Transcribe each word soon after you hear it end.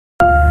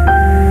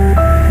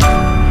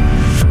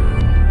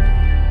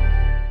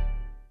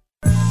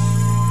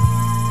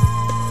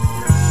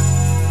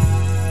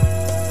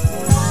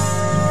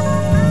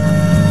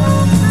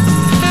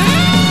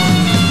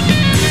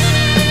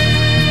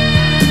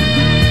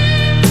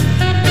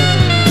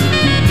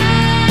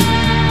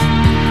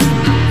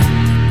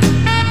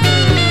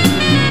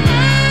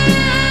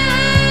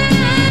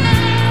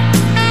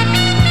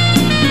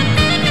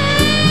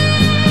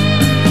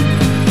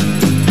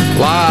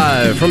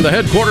Live from the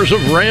headquarters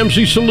of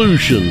Ramsey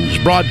Solutions,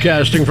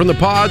 broadcasting from the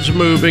Pods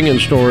Moving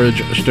and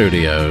Storage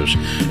Studios.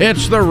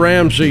 It's the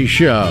Ramsey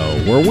Show,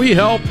 where we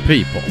help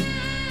people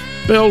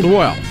build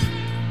wealth,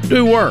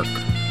 do work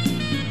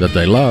that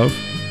they love,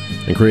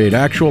 and create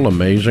actual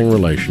amazing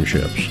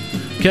relationships.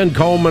 Ken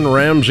Coleman,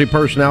 Ramsey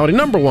personality,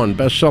 #1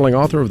 best-selling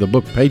author of the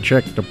book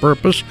Paycheck to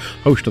Purpose,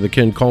 host of the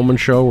Ken Coleman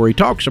Show, where he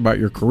talks about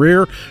your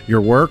career,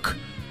 your work,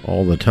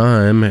 all the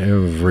time,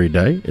 every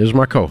day, is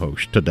my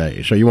co-host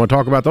today. So you want to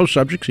talk about those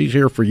subjects, he's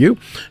here for you,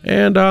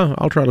 and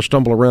I'll try to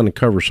stumble around and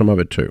cover some of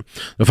it too.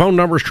 The phone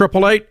number is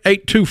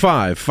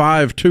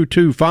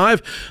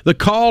 888-825-5225. The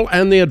call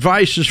and the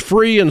advice is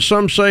free, and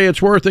some say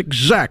it's worth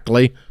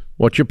exactly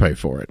what you pay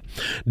for it.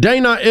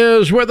 Dana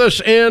is with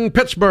us in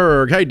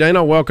Pittsburgh. Hey,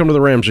 Dana, welcome to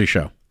the Ramsey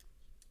Show.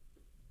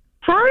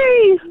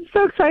 Hi, I'm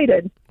so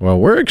excited. Well,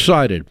 we're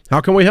excited. How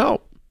can we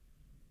help?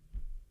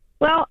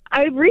 Well,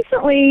 I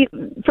recently,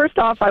 first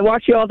off, I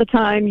watch you all the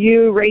time.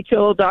 You,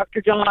 Rachel, Dr.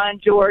 John,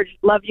 George,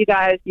 love you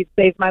guys. You've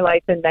saved my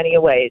life in many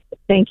ways.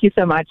 Thank you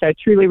so much. I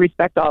truly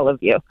respect all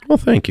of you. Well,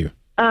 thank you.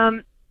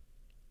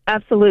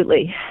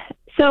 Absolutely.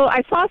 So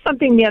I saw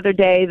something the other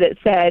day that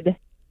said,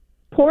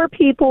 poor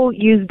people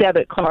use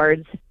debit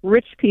cards,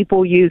 rich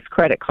people use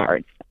credit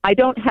cards. I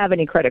don't have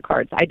any credit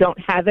cards. I don't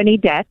have any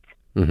debt.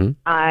 Mm-hmm.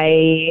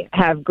 I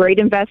have great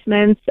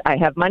investments. I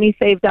have money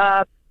saved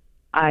up.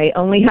 I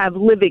only have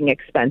living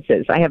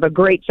expenses. I have a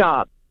great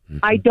job. Mm-hmm.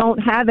 I don't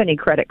have any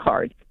credit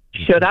cards.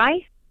 Should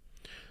I?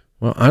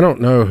 Well, I don't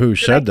know who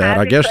said that.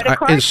 I guess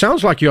it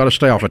sounds like you ought to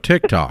stay off of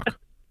TikTok.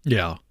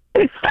 Yeah.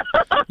 You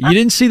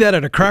didn't see that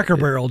at a Cracker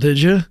Barrel,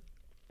 did you?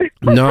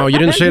 No, you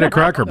didn't see it at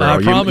Cracker Barrel.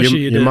 I promise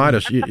you did. Might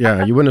have.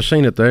 Yeah, you wouldn't have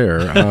seen it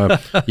there.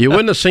 You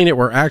wouldn't have seen it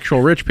where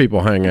actual rich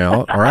people hang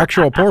out or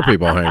actual poor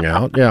people hang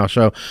out. Yeah,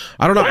 so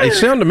I don't know. It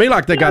sounded to me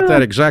like they got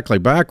that exactly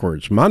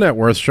backwards. My net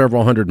worth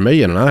several $100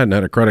 million, and I hadn't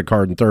had a credit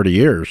card in 30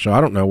 years, so I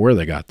don't know where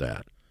they got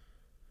that.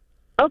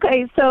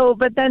 Okay, so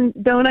but then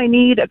don't I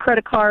need a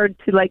credit card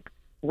to like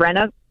rent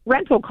a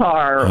rental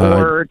car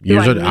or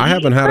use it? I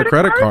haven't had a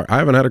credit card. I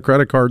haven't had a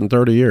credit card in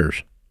 30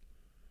 years.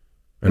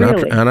 And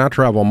really? I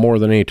travel more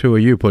than any two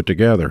of you put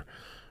together.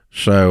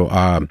 So,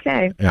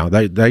 okay. Yeah,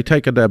 they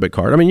take a debit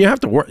card. I mean, you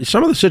have to work.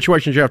 Some of the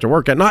situations you have to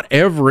work at, not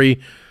every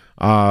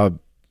of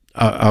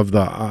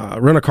the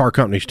rent-a-car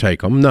companies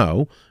take them,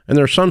 no. And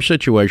there are some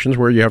situations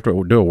where you have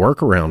to do a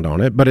workaround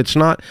on it, but it's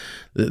not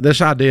this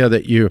idea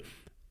that you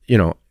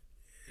know.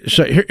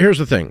 So here's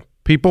the thing.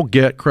 People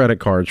get credit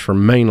cards for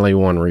mainly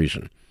one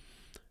reason.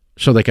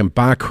 So they can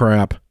buy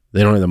crap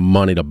they don't have the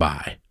money to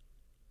buy.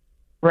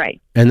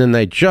 Right. And then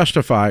they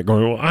justify it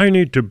going, well, I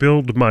need to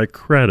build my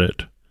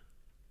credit.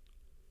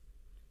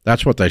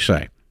 That's what they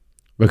say.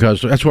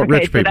 Because that's what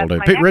rich people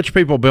do. Rich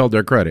people build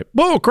their credit.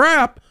 Bull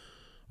crap.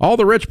 All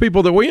the rich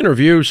people that we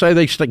interview say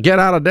they get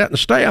out of debt and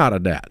stay out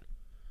of debt.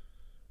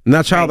 And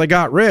that's how they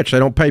got rich. They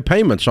don't pay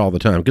payments all the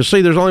time. Because,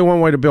 see, there's only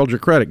one way to build your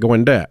credit, go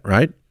in debt,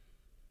 right?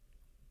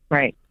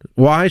 Right.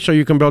 Why? So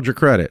you can build your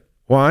credit.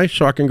 Why?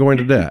 So I can go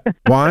into debt.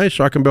 Why?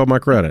 So I can build my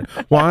credit.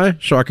 Why?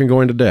 So I can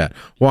go into debt.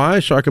 Why?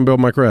 So I can build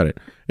my credit.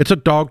 It's a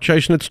dog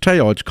chasing its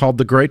tail. It's called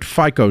the Great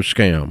FICO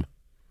Scam.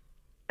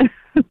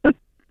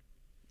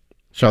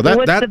 So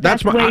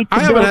that's my. I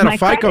haven't had a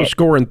FICO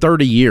score in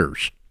 30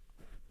 years.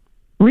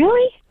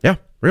 Really? Yeah,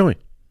 really.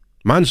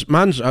 Mine's.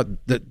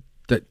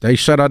 They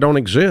said I don't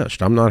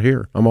exist. I'm not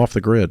here. I'm off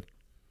the grid.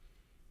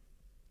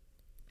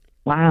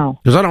 Wow.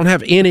 Because I don't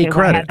have any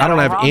credit. I don't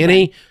have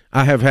any.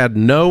 I have had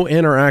no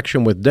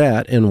interaction with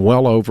debt in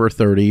well over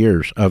 30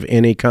 years of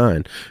any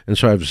kind. And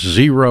so I have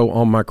 0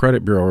 on my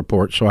credit bureau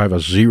report, so I have a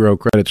 0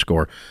 credit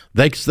score.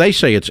 They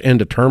say it's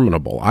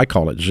indeterminable. I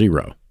call it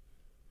 0.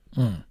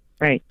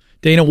 Right.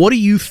 Dana, what do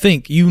you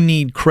think you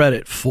need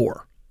credit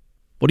for?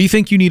 What do you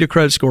think you need a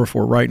credit score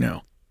for right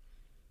now?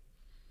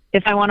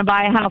 If I want to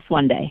buy a house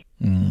one day.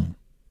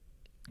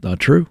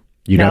 Not true.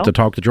 You'd have to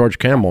talk to George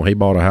Campbell. He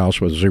bought a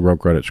house with 0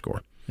 credit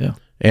score. Yeah.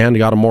 And he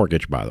got a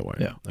mortgage, by the way.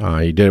 Yeah.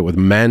 He did it with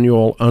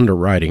manual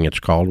underwriting, it's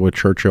called, with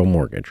Churchill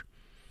Mortgage.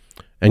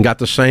 And got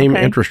the same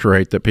interest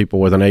rate that people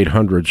with an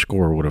 800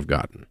 score would have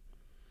gotten.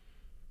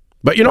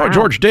 But you know what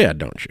George did,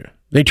 don't you?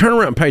 He turned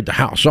around and paid the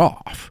house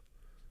off.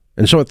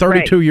 And so at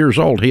 32 years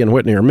old, he and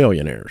Whitney are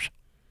millionaires.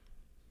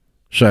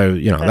 So,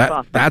 you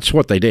know, that's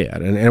what they did.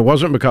 And it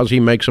wasn't because he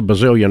makes $1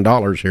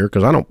 bazillion here,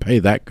 because I don't pay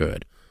that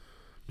good.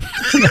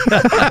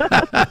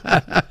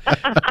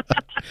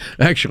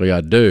 Actually,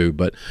 I do,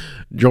 but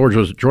George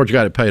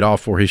got it paid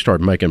off before he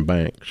started making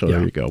bank. So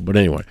there you go. But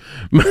anyway,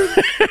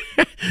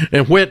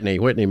 and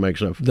Whitney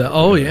makes up.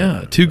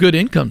 Two good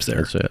incomes there.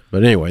 That's it.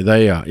 But anyway,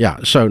 they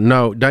So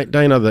no,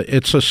 Dana,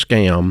 it's a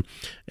scam.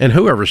 And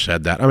whoever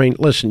said that, I mean,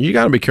 listen, you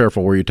got to be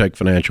careful where you take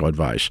financial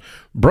advice.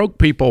 Broke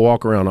people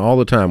walk around all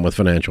the time with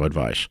financial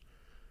advice.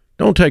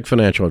 Don't take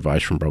financial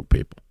advice from broke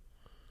people.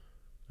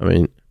 I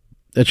mean,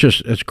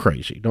 it's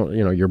crazy.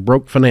 Your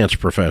broke finance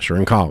professor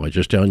in college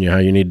is telling you how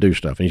you need to do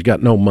stuff, and he's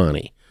got no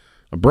money.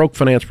 A broke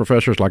finance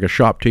professor is like a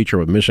shop teacher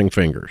with missing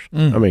fingers.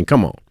 I mean,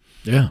 come on.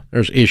 Yeah.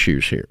 There's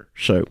issues here.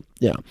 So,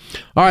 yeah.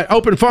 All right,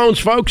 open phones,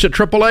 folks, at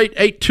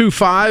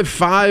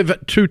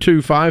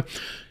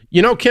 888-825-5225.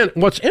 You know, Ken,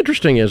 what's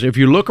interesting is if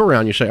you look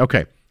around, you say,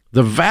 okay,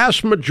 the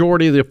vast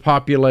majority of the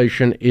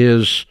population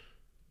is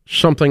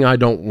something I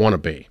don't want to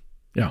be.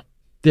 Yeah.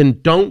 Then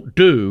don't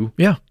do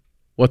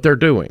what they're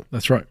doing.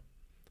 That's right.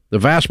 The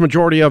vast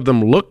majority of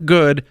them look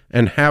good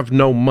and have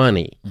no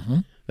money. Mm-hmm.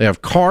 They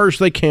have cars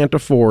they can't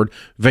afford,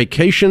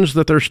 vacations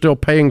that they're still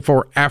paying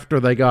for after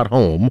they got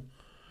home.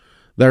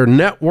 Their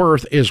net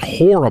worth is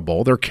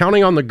horrible. They're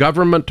counting on the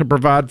government to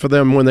provide for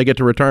them when they get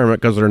to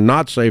retirement because they're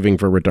not saving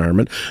for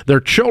retirement. Their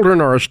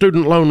children are a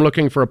student loan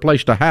looking for a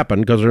place to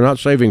happen because they're not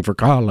saving for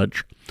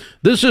college.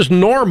 This is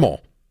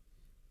normal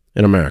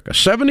in America.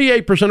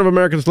 78% of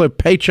Americans live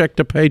paycheck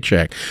to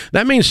paycheck.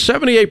 That means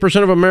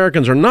 78% of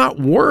Americans are not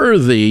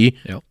worthy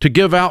to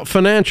give out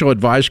financial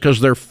advice because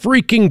they're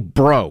freaking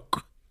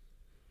broke.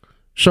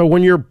 So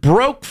when your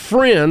broke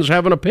friends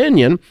have an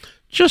opinion,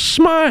 just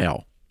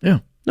smile. Yeah.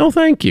 No,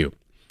 thank you.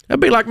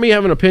 That'd be like me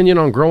having an opinion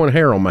on growing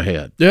hair on my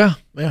head. Yeah.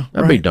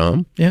 That'd be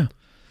dumb. Yeah.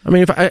 I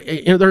mean,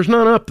 there's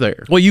none up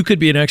there. Well, you could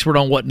be an expert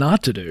on what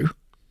not to do.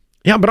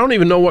 Yeah, but I don't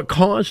even know what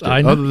caused it.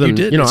 I know, other than, you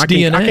did. I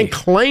DNA. can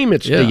claim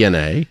it's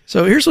DNA.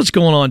 So here's what's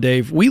going on,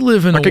 Dave. We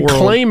live in a world. I can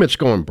claim it's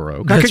going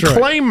broke. I can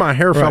claim my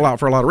hair fell out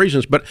for a lot of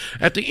reasons, but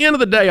at the end of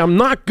the day, I'm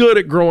not good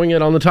at growing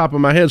it on the top of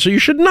my head, so you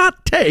should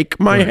not take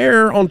my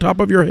hair on top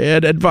of your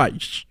head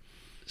advice.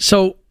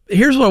 So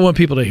here's what I want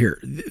people to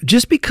hear.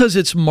 Just because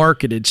it's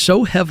marketed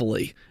so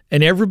heavily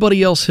and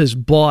everybody else has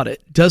bought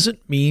it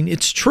doesn't mean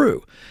it's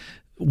true.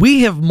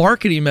 We have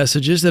marketing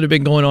messages that have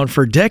been going on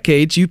for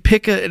decades. You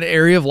pick an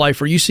area of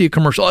life where you see a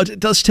commercial.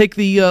 Let's take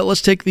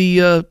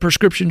the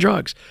prescription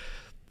drugs.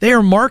 They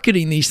are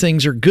marketing these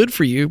things are good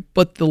for you,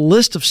 but the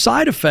list of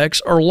side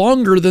effects are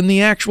longer than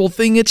the actual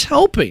thing it's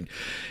helping.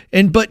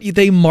 But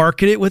they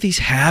market it with these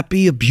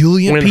happy,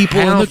 ebullient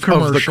people in the commercial.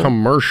 Half of the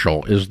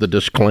commercial is the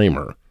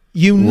disclaimer.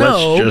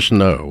 Let's just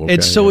know. Okay,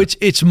 and so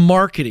it's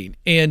marketing.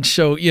 And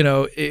so,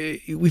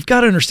 we've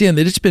got to understand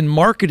that it's been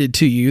marketed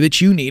to you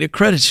that you need a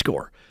credit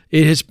score.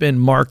 It has been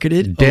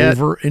marketed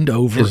over and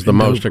over. Is the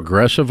most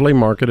aggressively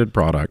marketed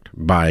product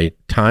by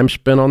time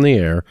spent on the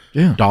air,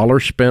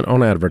 dollars spent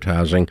on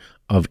advertising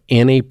of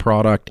any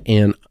product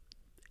in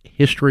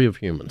history of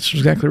humans. That's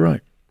exactly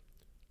right.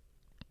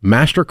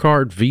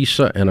 MasterCard,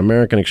 Visa, and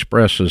American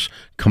Express's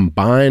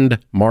combined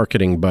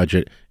marketing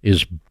budget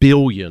is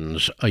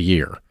billions a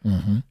year.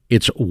 Mm-hmm.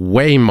 It's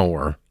way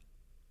more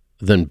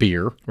than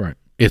beer. Right.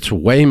 It's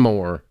way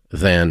more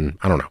than,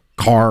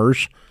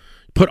 cars.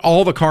 Put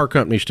all the car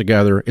companies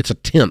together, it's a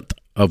tenth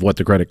of what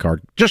the credit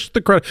card, just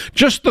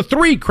the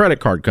three credit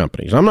card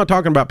companies. I'm not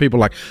talking about people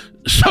like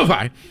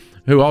SoFi,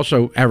 who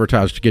also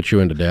advertise to get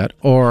you into debt,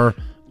 or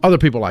other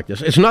people like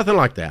this. It's nothing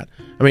like that.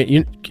 I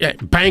mean,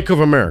 Bank of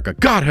America,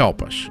 God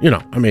help us.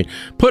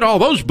 Put all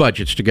those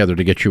budgets together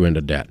to get you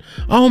into debt.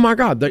 Oh my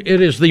God, it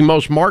is the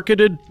most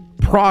marketed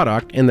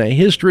product in the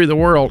history of the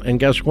world, and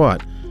guess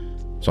what?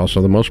 It's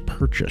also the most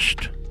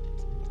purchased.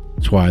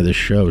 That's why this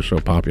show is so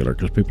popular,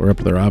 because people are up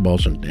to their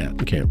eyeballs in debt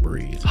and can't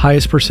breathe.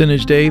 Highest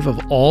percentage, Dave, of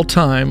all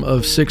time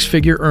of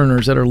six-figure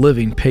earners that are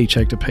living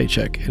paycheck to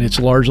paycheck, and it's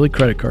largely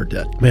credit card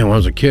debt. Man, when I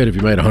was a kid, if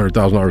you made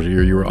 $100,000 a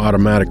year, you were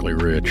automatically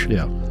rich.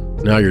 Yeah.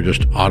 Now you're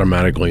just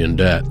automatically in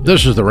debt.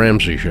 This is The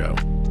Ramsey Show.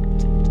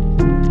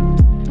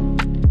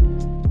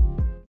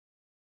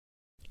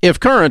 If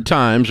current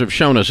times have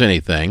shown us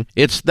anything,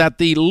 it's that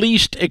the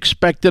least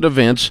expected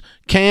events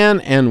can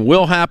and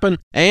will happen,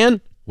 and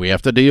we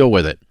have to deal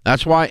with it.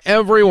 That's why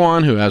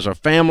everyone who has a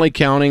family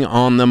counting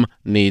on them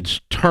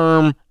needs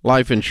term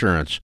life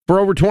insurance. For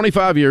over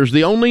 25 years,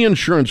 the only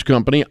insurance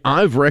company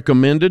I've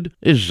recommended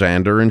is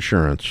Zander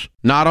Insurance.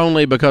 Not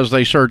only because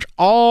they search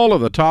all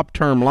of the top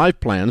term life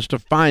plans to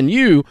find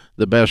you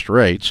the best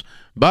rates,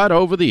 but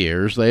over the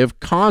years, they have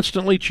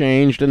constantly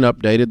changed and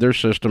updated their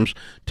systems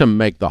to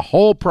make the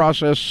whole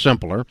process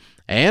simpler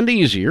and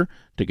easier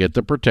to get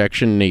the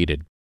protection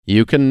needed.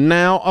 You can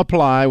now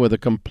apply with a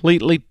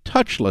completely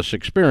touchless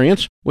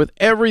experience, with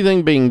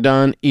everything being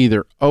done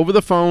either over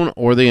the phone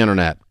or the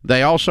internet.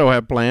 They also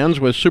have plans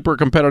with super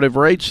competitive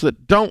rates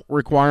that don't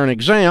require an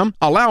exam,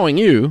 allowing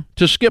you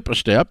to skip a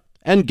step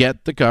and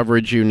get the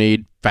coverage you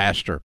need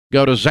faster.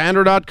 Go to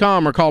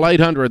Zander.com or call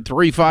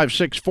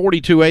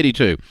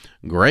 800-356-4282.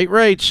 Great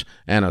rates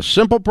and a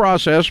simple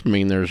process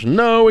mean there's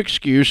no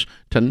excuse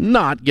to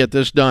not get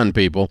this done,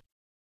 people.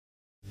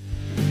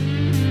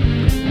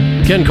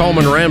 Ken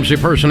Coleman, Ramsey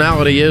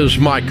Personality, is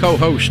my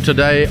co-host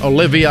today.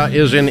 Olivia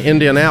is in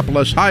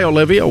Indianapolis. Hi,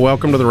 Olivia.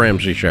 Welcome to The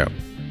Ramsey Show.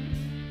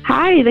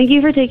 Hi. Thank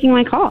you for taking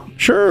my call.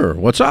 Sure.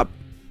 What's up?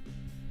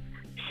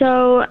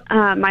 So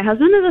my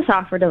husband is a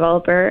software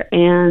developer,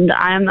 and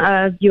I'm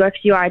a UX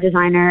UI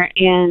designer,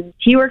 and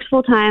he works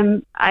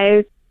full-time.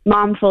 I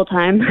mom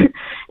full-time,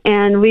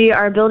 and we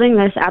are building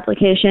this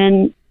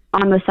application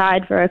on the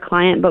side for a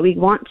client, but we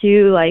want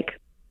to,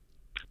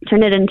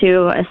 turn it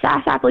into a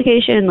SaaS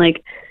application,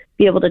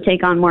 be able to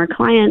take on more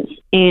clients.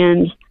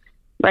 And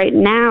right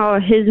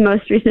now, his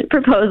most recent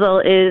proposal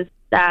is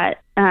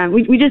that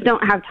we just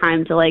don't have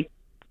time to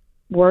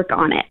work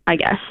on it, I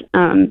guess.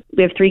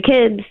 We have 3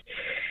 kids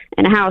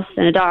and a house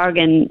and a dog,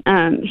 and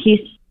he's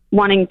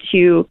wanting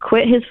to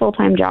quit his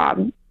full-time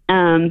job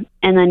and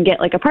then get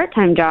like a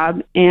part-time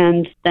job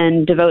and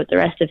then devote the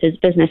rest of his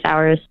business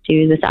hours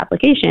to this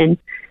application.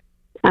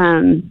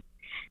 And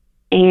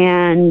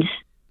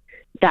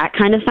that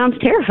kind of sounds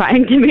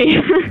terrifying to me.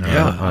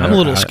 Yeah, I'm a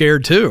little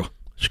scared too.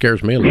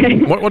 Scares me a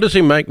little. What does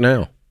he make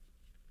now?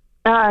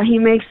 He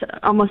makes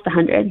almost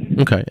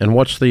 100. Okay, and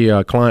what's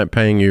the client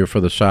paying you for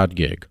the side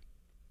gig?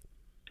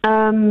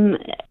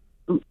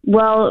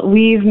 Well,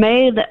 we've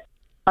made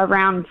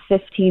around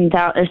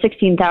 15,000 or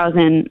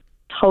 16,000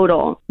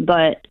 total,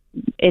 but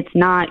it's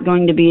not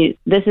going to be.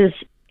 This is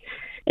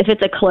if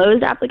it's a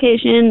closed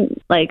application.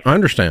 Like I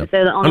understand. If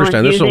they're the only This is a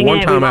ones using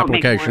one-time it,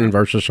 application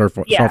versus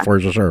software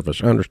as a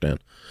service. I understand.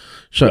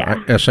 So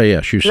Yeah.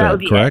 SAS, you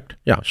said, correct?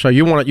 Yeah. So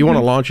you want to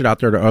launch it out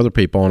there to other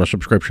people on a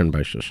subscription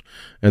basis,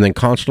 and then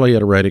constantly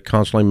iterate it,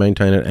 constantly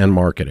maintain it, and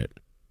market it.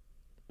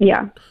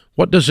 Yeah.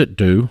 What does it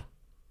do?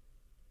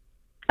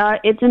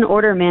 It's an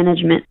order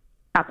management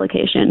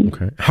application.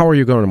 Okay. How are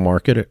you going to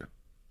market it?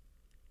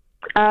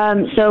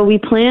 So we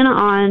plan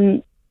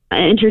on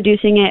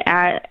introducing it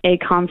at a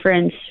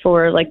conference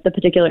for like the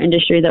particular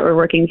industry that we're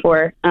working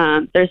for.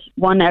 There's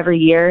one every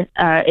year.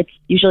 It's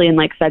usually in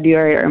like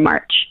February or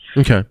March.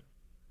 Okay.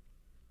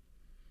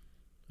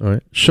 All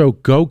right. So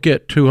go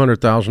get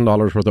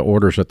 $200,000 worth of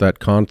orders at that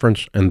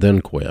conference and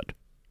then quit.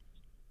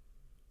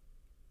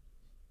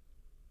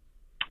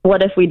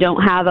 What if we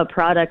don't have a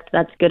product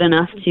that's good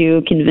enough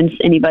to convince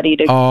anybody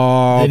to?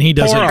 Then he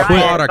doesn't pour a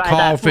quit. pot of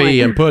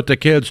coffee and put the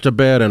kids to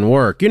bed and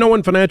work. You know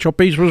when Financial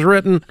Peace was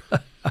written?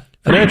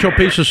 Financial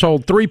Peace has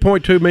sold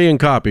 3.2 million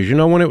copies. You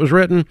know when it was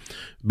written?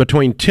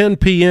 Between 10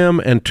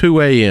 p.m. and 2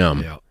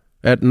 a.m. Yeah.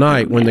 at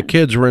night when the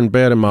kids were in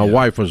bed and my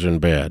wife was in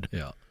bed.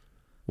 Yeah.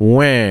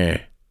 Wah.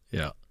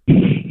 Yeah.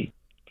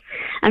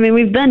 I mean,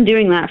 we've been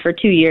doing that for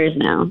 2 years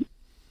now.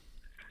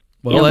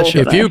 Well, that's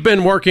If you've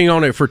been working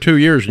on it for 2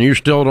 years and you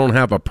still don't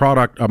have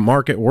a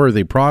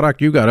market-worthy product,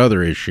 you got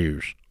other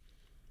issues.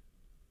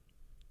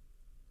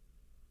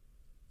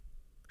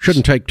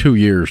 Shouldn't take 2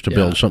 years to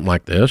build something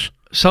like this.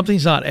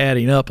 Something's not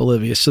adding up,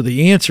 Olivia. So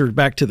the answer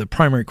back to the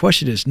primary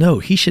question is no,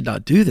 he should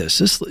not do this.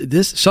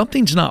 This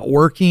something's not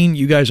working.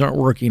 You guys aren't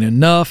working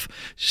enough.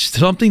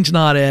 Something's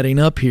not adding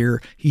up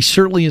here. He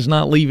certainly is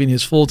not leaving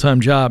his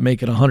full-time job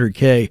making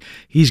 $100K.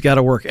 He's got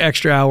to work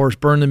extra hours,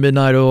 burn the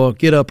midnight oil,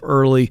 get up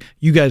early.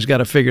 You guys got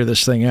to figure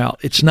this thing out.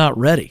 It's not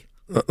ready.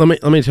 Let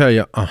me tell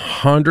you,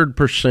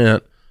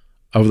 100%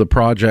 of the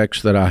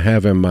projects that I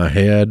have in my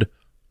head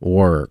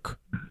work.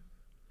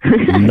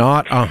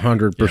 Not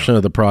 100%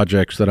 of the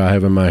projects that I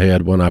have in my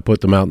head when I put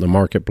them out in the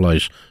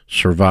marketplace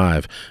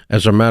survive.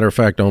 As a matter of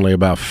fact, only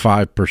about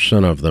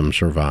 5% of them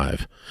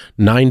survive.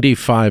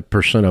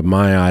 95% of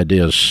my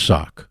ideas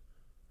suck.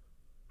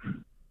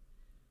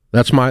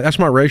 That's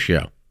my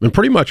ratio. And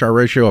pretty much our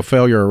ratio of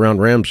failure around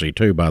Ramsey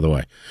too, by the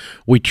way.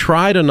 We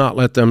try to not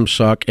let them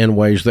suck in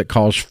ways that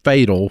cause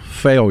fatal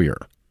failure.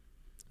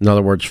 In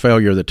other words,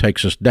 failure that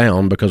takes us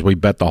down because we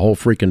bet the whole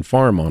freaking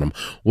farm on them.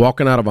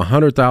 Walking out of a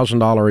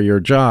 $100,000 a year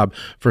job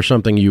for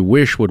something you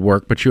wish would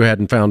work, but you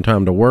hadn't found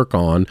time to work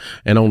on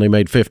and only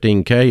made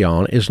 $15K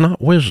on is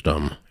not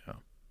wisdom.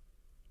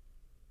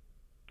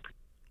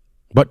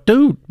 But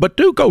do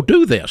go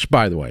do this,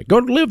 by the way. Go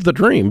live the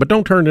dream, but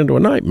don't turn it into a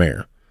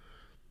nightmare.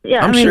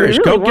 Yeah, I'm serious.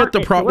 Really go get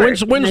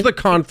the when's the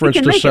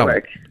conference to sell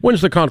it?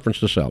 When's the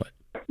conference to sell it?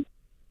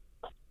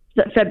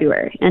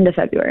 February, end of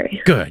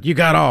February. Good. You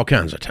got all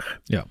kinds of time.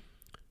 Yeah.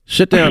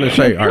 Sit down and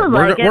say, all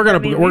right, we're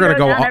going to go. Look,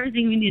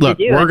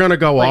 we're going to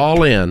go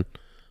all in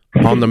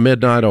on the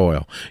midnight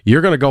oil.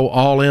 You're going to go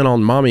all in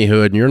on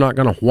mommyhood, and you're not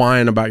going to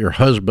whine about your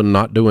husband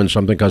not doing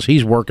something because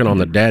he's working on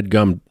the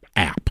dadgum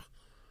app.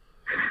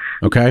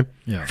 Okay?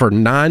 Yeah. For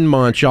 9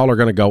 months, y'all are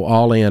going to go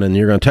all in, and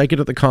you're going to take it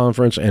at the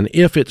conference, and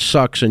if it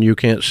sucks and you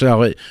can't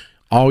sell it,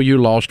 all you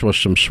lost was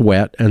some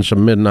sweat and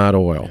some midnight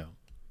oil. Yeah.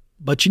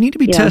 But you need to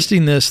be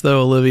testing this,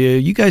 though, Olivia.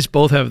 You guys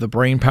both have the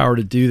brain power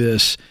to do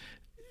this.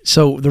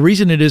 So the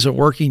reason it isn't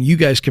working, you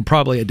guys can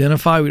probably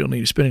identify. We don't need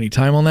to spend any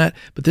time on that.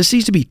 But this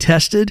needs to be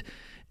tested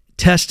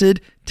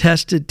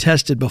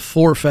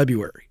before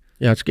February.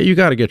 Yeah, you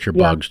got to get your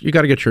bugs. You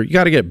got to get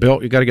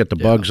built. You got to get the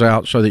bugs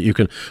out so that you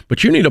can.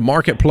 But you need a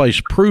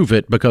marketplace prove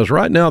it, because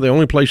right now the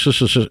only place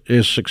this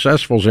is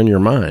successful is in your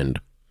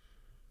mind.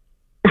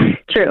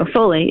 True,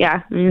 fully,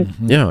 yeah.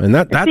 Yeah, and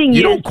that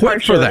you don't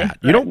quit for that.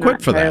 You don't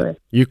quit for that.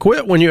 You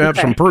quit when you have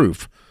some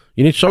proof.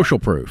 You need social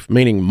proof,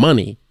 meaning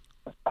money.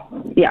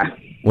 Yeah.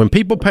 When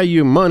people pay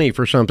you money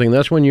for something,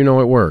 that's when you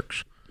know it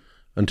works.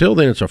 Until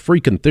then, it's a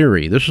freaking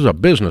theory. This is a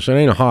business. It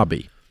ain't a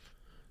hobby.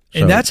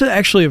 And that's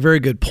actually a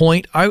very good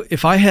point.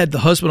 If I had the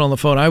husband on the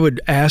phone, I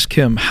would ask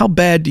him, how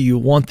bad do you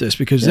want this?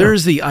 Because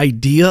there's the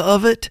idea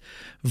of it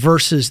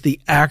versus the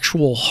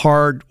actual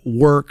hard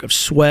work of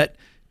sweat,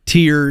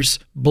 tears,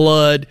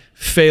 blood,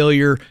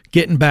 failure,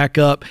 getting back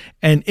up.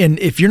 And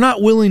if you're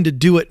not willing to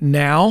do it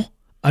now,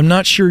 I'm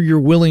not sure you're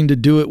willing to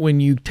do it when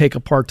you take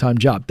a part-time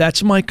job.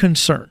 That's my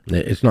concern.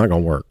 It's not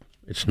going to work.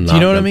 It's not. Do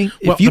you know what I mean?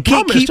 Well, if you the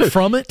can't problem is, keep too,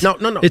 from it, no,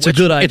 it's a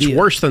good idea. It's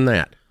worse than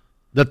that.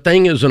 The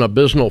thing is an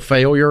abysmal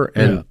failure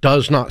and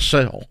does not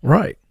sell.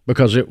 Right.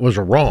 Because it was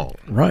wrong.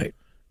 Right.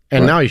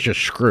 And now he's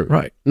just screwed.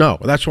 Right. No,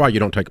 that's why you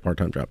don't take a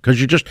part-time job.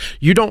 Because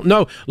you don't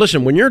know.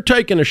 Listen, when you're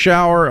taking a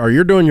shower or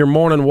you're doing your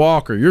morning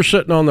walk or you're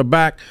sitting on the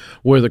back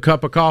with a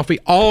cup of coffee,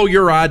 all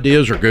your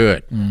ideas are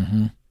good.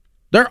 Mm-hmm.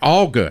 They're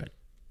all good.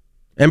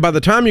 And by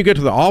the time you get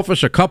to the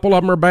office, a couple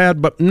of them are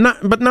bad, but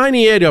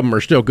 98 of them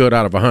are still good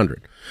out of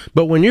 100.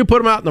 But when you put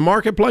them out in the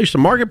marketplace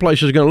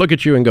is going to look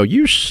at you and go,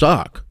 you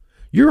suck.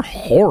 You're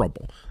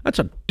horrible. That's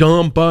a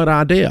dumb butt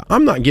idea.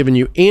 I'm not giving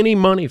you any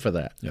money for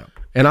that. Yeah.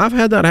 And I've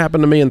had that happen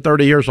to me in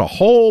 30 years a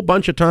whole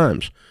bunch of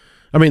times.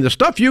 I mean, the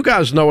stuff you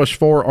guys know us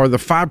for are the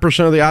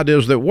 5% of the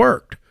ideas that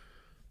worked.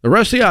 The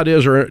rest of the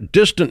ideas are a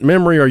distant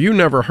memory or you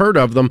never heard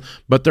of them,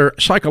 but they're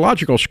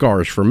psychological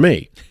scars for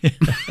me.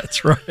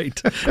 That's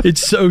right.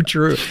 It's so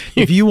true.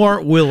 If you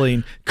aren't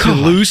willing to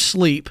lose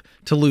sleep,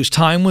 to lose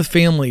time with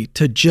family,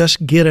 to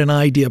just get an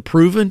idea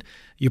proven,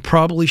 you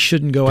probably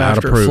shouldn't go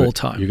after it full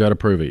time. You got to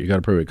prove it. You got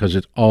to prove it because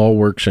it all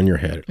works in your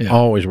head. It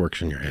always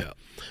works in your head. Yeah.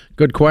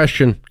 Good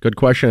question. Good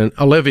question. And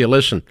Olivia,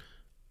 listen,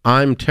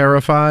 I'm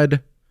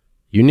terrified.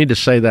 You need to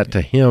say that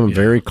to him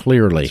very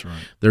clearly. That's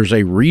right. There's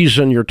a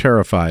reason you're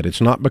terrified.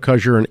 It's not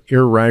because you're an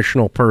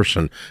irrational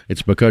person.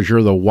 It's because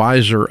you're the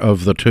wiser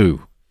of the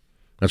two.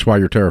 That's why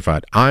you're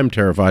terrified. I'm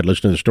terrified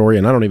listening to the story,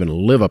 and I don't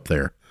even live up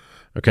there.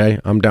 Okay?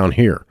 I'm down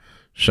here.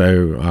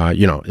 So,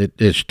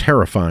 it's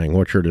terrifying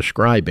what you're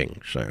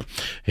describing. So,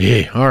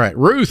 all right.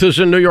 Ruth is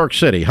in New York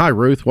City. Hi,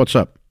 Ruth. What's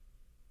up?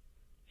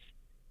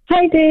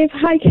 Hi, Dave.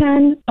 Hi,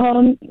 Ken.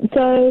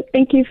 So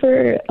thank you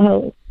for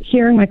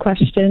hearing my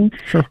question.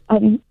 Sure.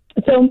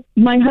 So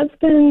my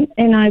husband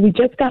and I, we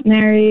just got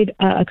married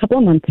a couple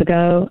of months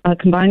ago,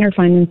 combined our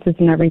finances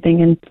and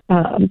everything,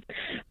 and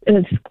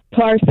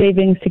put our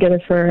savings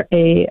together for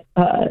a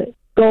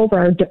goal for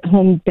our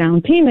home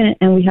down payment,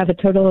 and we have a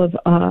total of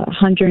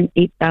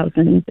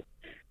 $108,000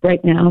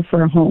 right now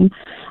for a home.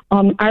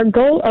 Our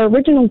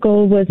original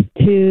goal was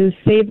to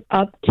save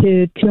up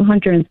to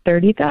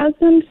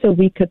 $230,000 so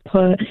we could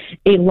put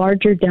a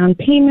larger down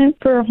payment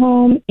for a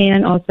home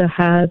and also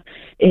have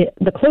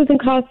the closing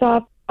costs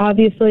off,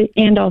 obviously,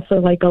 and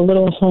also like a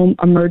little home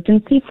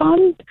emergency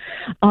fund.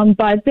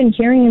 But I've been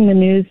hearing in the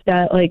news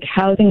that like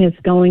housing is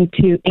going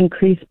to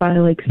increase by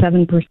like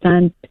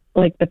 7%.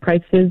 Like the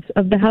prices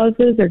of the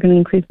houses are going to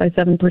increase by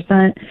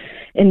 7%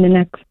 in the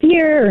next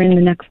year or in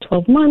the next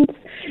 12 months.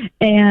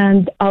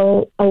 And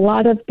a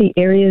lot of the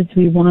areas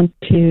we want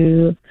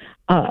to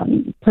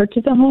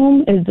purchase a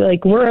home is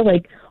like, we're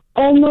like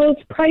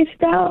almost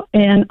priced out.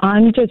 And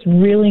I'm just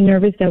really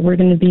nervous that we're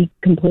going to be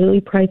completely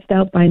priced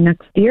out by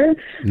next year.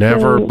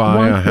 Never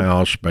buy a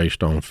house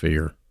based on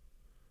fear.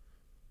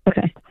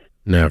 Okay.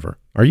 Never.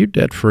 Are you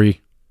debt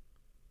free?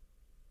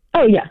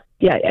 Oh, yeah.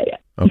 Yeah.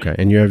 Okay,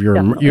 and you have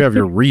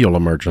your real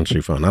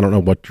emergency fund. I don't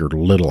know what your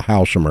little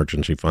house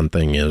emergency fund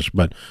thing is,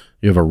 but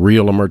you have a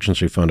real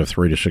emergency fund of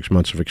 3 to 6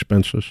 months of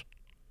expenses?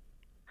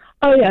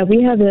 Oh, yeah,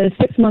 we have a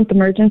 6-month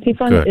emergency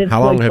fund. Good.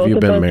 How long have you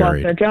been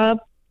married? Our job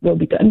will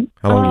be done.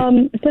 How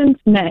long since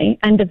May,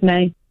 end of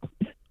May.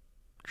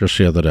 Just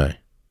the other day.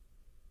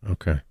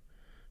 Okay.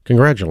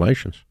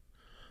 Congratulations.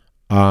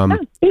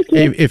 Thank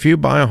you. If you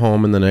buy a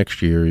home in the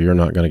next year, you're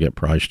not going to get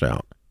priced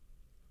out.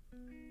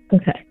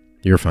 Okay.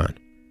 You're fine.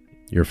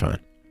 You're fine.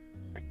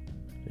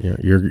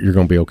 You're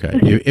going to be okay.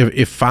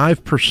 If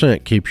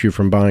 5% keeps you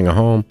from buying a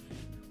home,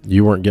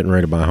 you weren't getting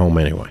ready to buy a home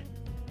anyway.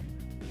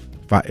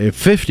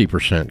 If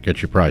 50%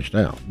 gets you priced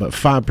out, but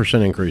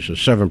 5% increases,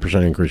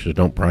 7% increases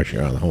don't price you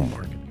out of the home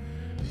market.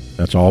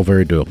 That's all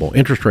very doable.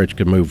 Interest rates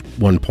could move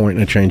 1 point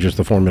and it changes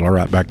the formula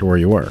right back to where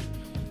you were.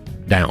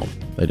 Down.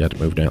 They'd have to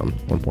move down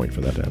 1 point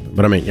for that to happen.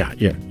 But I mean, yeah,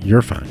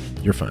 you're fine.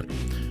 You're fine.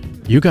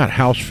 You got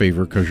house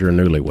fever because you're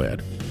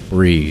newlywed.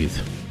 Breathe.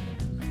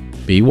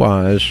 Be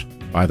wise.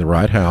 Buy the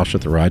right house at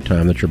the right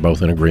time that you're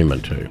both in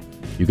agreement to.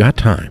 You got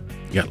time.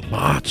 You got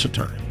lots of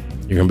time.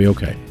 You're going to be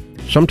okay.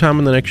 Sometime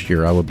in the next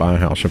year, I would buy a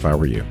house if I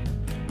were you.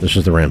 This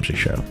is The Ramsey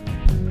Show.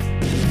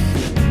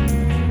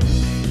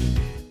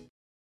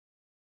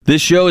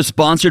 This show is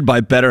sponsored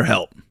by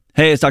BetterHelp.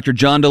 Hey, it's Dr.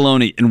 John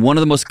Deloney, and one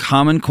of the most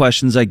common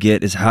questions I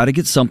get is how to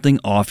get something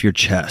off your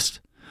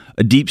chest.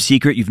 A deep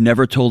secret you've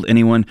never told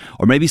anyone,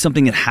 or maybe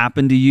something that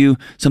happened to you,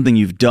 something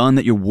you've done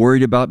that you're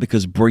worried about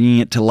because bringing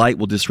it to light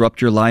will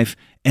disrupt your life,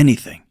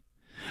 anything.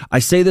 I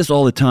say this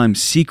all the time,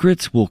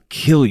 secrets will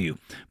kill you,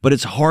 but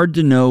it's hard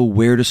to know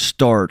where to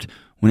start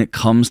when it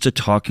comes to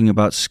talking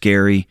about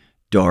scary,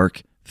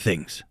 dark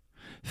things.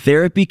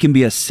 Therapy can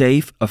be a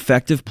safe,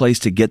 effective place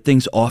to get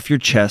things off your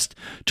chest,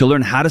 to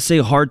learn how to say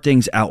hard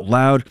things out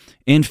loud,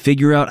 and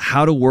figure out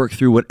how to work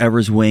through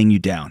whatever's weighing you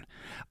down.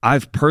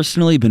 I've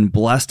personally been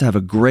blessed to have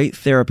a great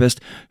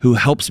therapist who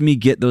helps me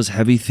get those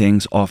heavy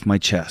things off my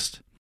chest.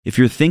 If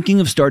you're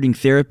thinking of starting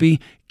therapy,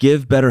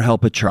 give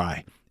BetterHelp a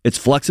try. It's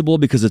flexible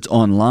because it's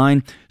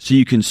online, so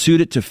you can suit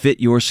it to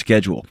fit your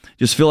schedule.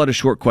 Just fill out a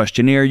short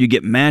questionnaire, you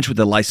get matched with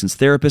a licensed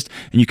therapist,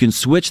 and you can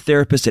switch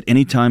therapists at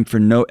any time for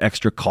no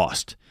extra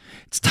cost.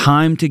 It's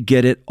time to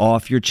get it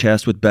off your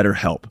chest with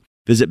BetterHelp.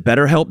 Visit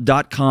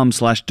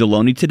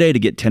BetterHelp.com/Delony today to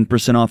get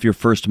 10% off your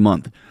first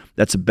month.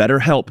 That's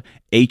BetterHelp,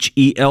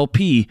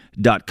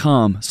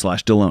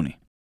 HELP.com/Delony.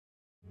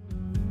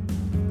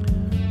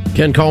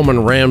 Ken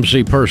Coleman,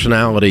 Ramsey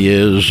Personality,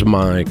 is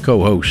my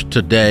co-host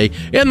today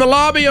in the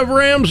lobby of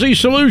Ramsey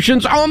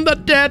Solutions on the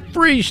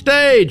debt-free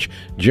stage.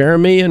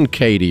 Jeremy and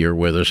Katie are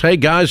with us. Hey,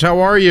 guys, how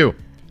are you?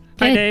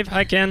 Hi, Dave.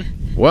 Hi, Ken.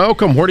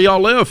 Welcome. Where do y'all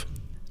live?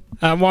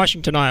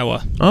 Washington,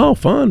 Iowa. Oh,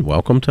 fun.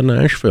 Welcome to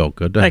Nashville.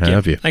 Good to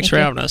have you. Thanks for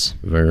having us.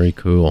 Very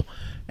cool.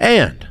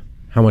 And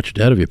how much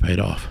debt have you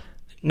paid off?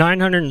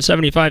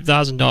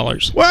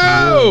 $975,000.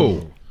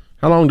 Whoa!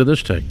 How long did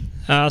this take?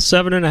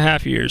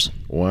 7.5 years.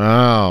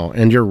 Wow.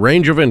 And your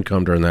range of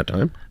income during that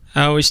time?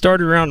 We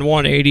started around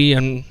 180,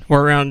 and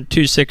we're around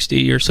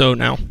 260 or so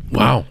now.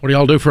 Wow. What do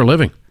y'all do for a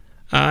living?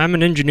 I'm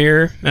an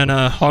engineer and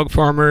a hog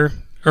farmer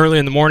early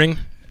in the morning.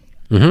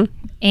 Mm-hmm.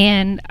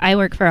 And I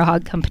work for a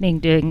hog company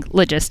doing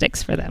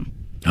logistics for them.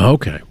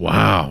 Okay.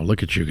 Wow.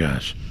 Look at you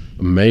guys.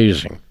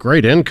 Amazing.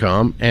 Great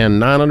income. And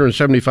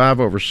 975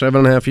 over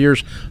 7.5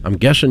 years. I'm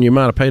guessing you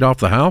might have paid off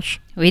the house?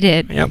 We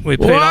did. Yep, we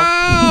paid off.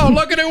 Wow.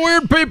 Look at it,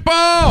 weird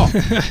people.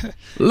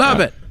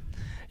 Love it.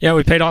 Yeah,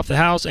 we paid off the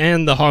house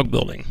and the hog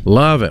building.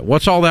 Love it.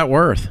 What's all that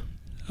worth?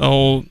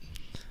 Oh,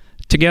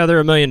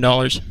 together $1 million.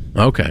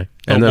 Okay.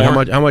 And then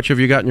how much have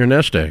you got in your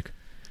nest egg?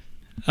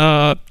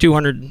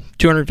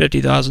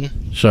 $250,000.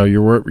 So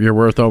you're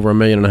worth over $1.5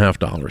 million then.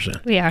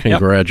 We are.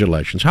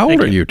 Congratulations. How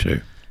old are you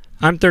two?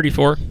 I'm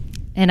 34.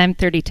 And I'm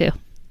 32.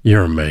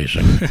 You're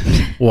amazing.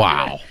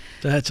 Wow.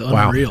 That's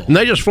unreal. And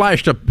they just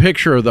flashed a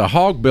picture of the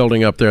hog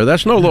building up there.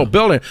 That's no little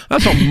building.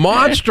 That's a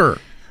monster.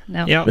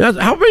 No. Yeah.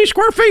 How many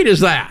square feet is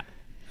that?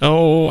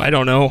 Oh, I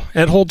don't know.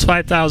 It holds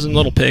 5,000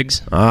 little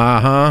pigs.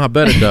 I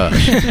bet it does.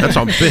 That's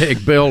a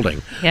big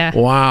building. Yeah.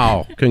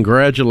 Wow.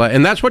 Congratulations.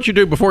 And that's what you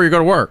do before you go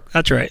to work?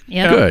 That's right.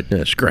 Yep.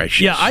 Goodness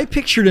gracious. Yeah, I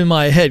pictured in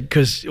my head,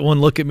 because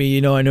one look at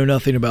me, I know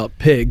nothing about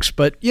pigs,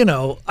 but,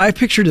 I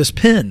pictured this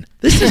pen.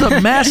 This is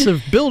a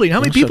massive building.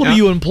 How many people do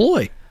you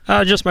employ?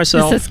 Just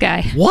myself. It's this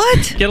guy.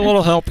 What? Get a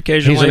little help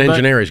occasionally. He's an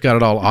engineer. He's got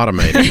it all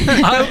automated.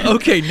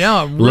 Okay,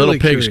 now I'm really Little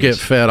pigs curious.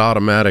 get fed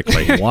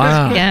automatically.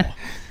 Wow. Yeah.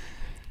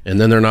 And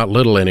then they're not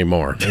little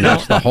anymore. And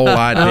that's the whole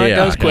idea. It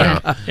goes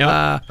quick.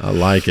 Yeah. I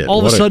like it. All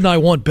of a sudden, I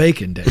want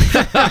bacon, Dave.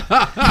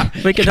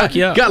 We can hook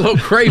you up. Got a little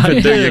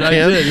craving, do you, Ken? I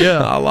did,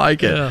 yeah. I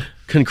like it. Yeah.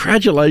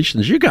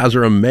 Congratulations. You guys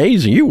are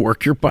amazing. You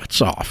work your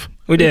butts off.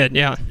 We did,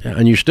 yeah.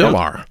 And you still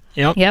are.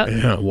 Yep.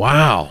 Yeah.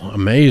 Wow.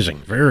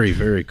 Amazing. Very,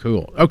 very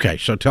cool. Okay,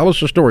 so tell us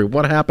the story.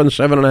 What happened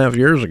 7.5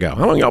 years ago?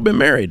 How long y'all been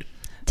married?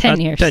 10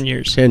 years. 10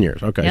 years. 10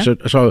 years. Okay.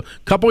 Yep. So a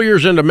couple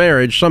years into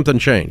marriage, something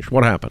changed.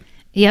 What happened?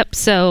 Yep.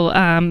 So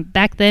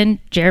back then,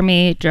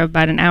 Jeremy drove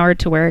about an hour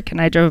to work,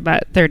 and I drove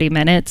about 30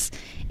 minutes.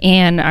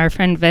 And our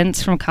friend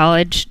Vince from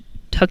college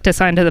hooked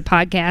us onto the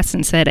podcast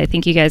and said, I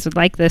think you guys would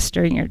like this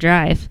during your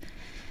drive.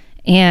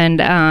 And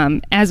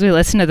as we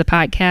listened to the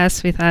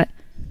podcast, we thought,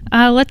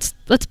 let's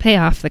pay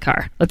off the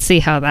car. Let's see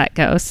how that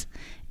goes.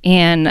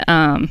 And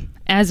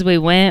as we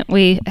went,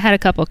 we had a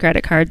couple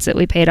credit cards that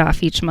we paid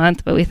off each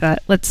month, but we thought,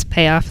 let's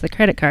pay off the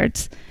credit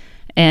cards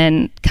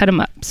and cut them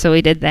up. So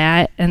we did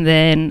that, and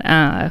then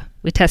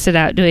we tested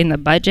out doing the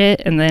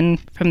budget, and then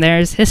from there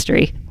is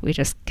history. We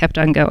just kept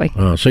on going.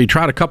 So you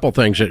tried a couple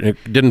things. It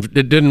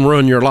didn't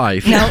ruin your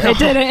life. No, it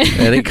didn't.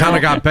 And it kind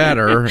of got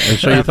better. And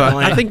so you thought,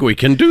 I think we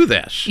can do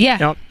this.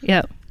 Yeah.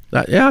 Yep.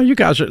 Yeah, you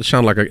guys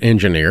sound like an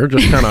engineer,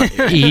 just kind of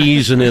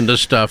easing into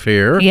stuff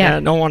here.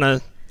 Yeah. Don't want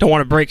to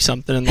break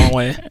something in the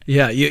way.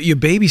 Yeah, you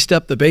baby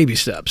step the baby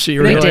steps. So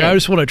you're They like, did. I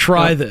just want to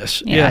try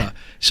this. Yeah.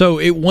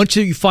 So once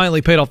you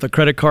finally paid off the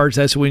credit cards,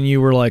 that's when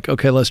you were like,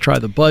 okay, let's try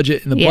the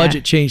budget, and the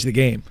budget changed the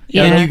game.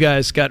 Yeah. And you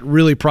guys got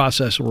really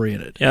process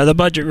oriented. Yeah, the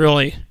budget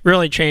really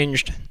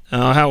changed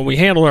how we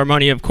handle our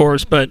money, of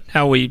course, but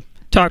how we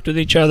talked with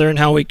each other and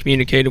how we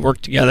communicate and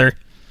work together.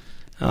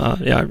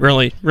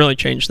 It really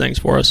changed things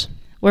for us.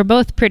 We're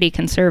both pretty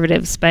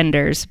conservative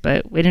spenders,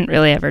 but we didn't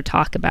really ever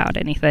talk about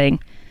anything.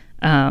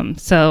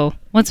 So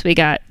once we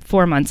got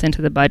 4 months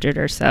into the budget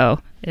or so,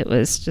 it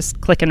was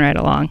just clicking right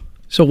along.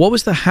 So what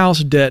was the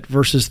house debt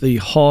versus the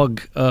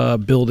hog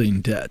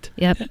building debt?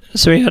 Yep.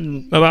 So we had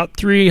about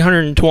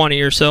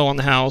 320 or so on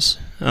the house,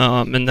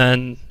 and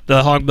then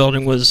the hog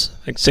building was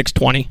like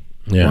 620.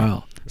 Yeah.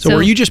 Wow. So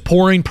were you just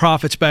pouring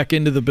profits back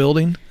into the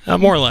building?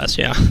 More or less,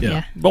 yeah.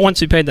 Yeah. But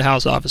once we paid the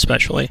house off,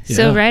 especially.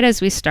 So right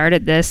as we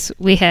started this,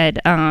 we had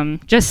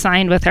just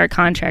signed with our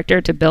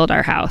contractor to build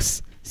our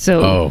house.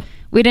 So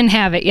we didn't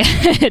have it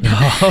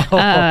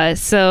yet.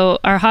 So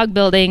our hog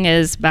building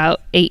is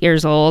about 8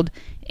 years old.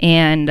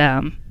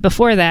 And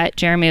before that,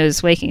 Jeremy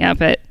was waking up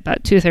at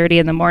about 2:30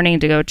 in the morning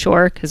to go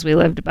chore because we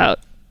lived about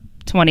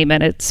 20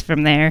 minutes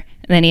from there.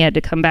 And then he had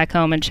to come back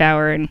home and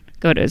shower and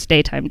go to his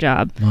daytime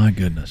job. My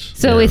goodness.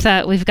 So we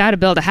thought, we've got to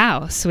build a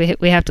house.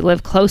 We have to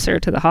live closer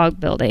to the hog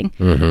building.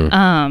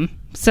 Mm-hmm.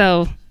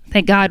 So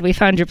thank God we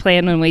found your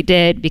plan when we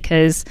did,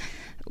 because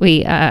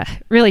we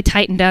really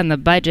tightened down the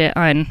budget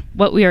on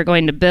what we were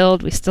going to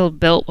build. We still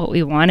built what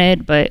we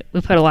wanted, but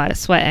we put a lot of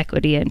sweat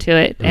equity into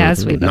it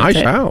as we built nice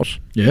it. house.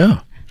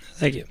 Yeah.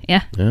 Thank you.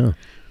 Yeah. Yeah.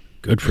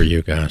 Good for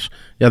you guys.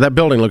 Yeah, that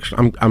building looks,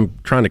 I'm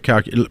trying to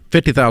calculate,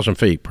 50,000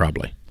 feet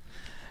probably.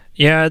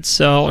 Yeah,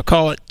 it's I'll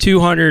call it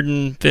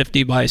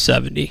 250 by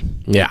 70.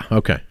 Yeah,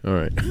 okay. All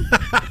right.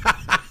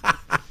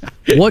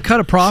 What kind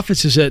of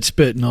profits is that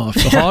spitting off?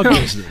 The hog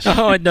business.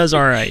 Oh, it does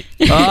all right.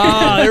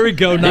 There we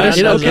go. Nice.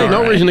 Yeah, Okay,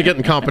 no reason to get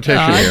in competition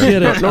I here.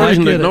 get it.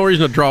 No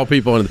reason to draw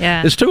people in.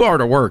 Yeah. It's too hard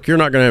to work. You're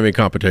not going to have any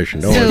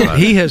competition. Don't worry about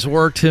it. He has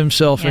worked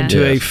himself Yeah.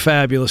 into a Yes.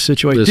 fabulous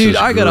situation. This Dude, is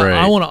I great.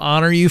 want to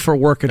honor you for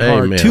working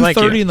hard. Amen.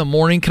 2:30 you. in the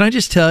morning. Can I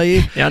just tell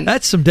you? Yeah.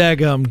 That's some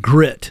daggum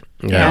grit.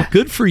 Yeah.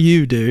 Good for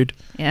you, dude.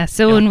 Yeah.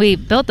 So when we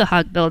built the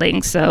hog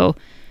building,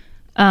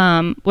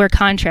 we're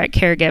contract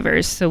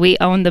caregivers. So we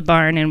own the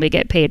barn and we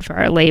get paid for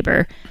our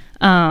labor.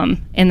 And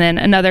then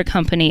another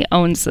company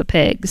owns the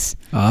pigs.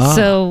 Ah.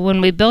 So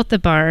when we built the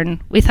barn,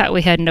 we thought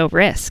we had no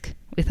risk.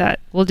 We thought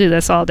we'll do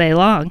this all day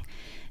long.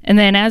 And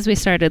then as we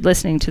started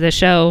listening to the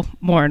show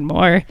more and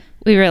more,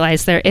 we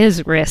realized there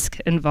is risk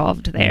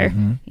involved there.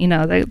 Mm-hmm. You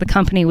know, the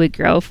company we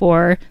grow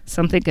for,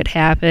 something could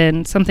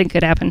happen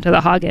to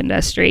the hog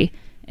industry,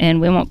 and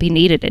we won't be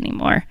needed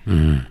anymore.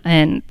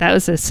 And that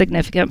was a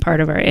significant part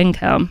of our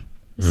income.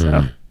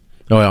 So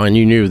Oh, and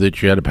you knew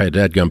that you had to pay a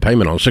dadgum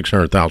payment on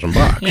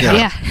 $600,000.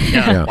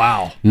 yeah.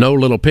 Wow. No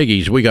little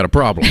piggies. We got a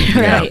problem.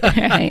 Right.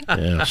 Right.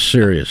 Yeah,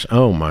 serious.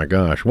 Oh my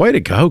gosh. Way to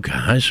go,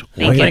 guys.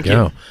 Way to Thank you.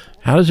 go.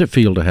 How does it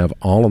feel to have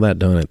all of that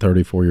done at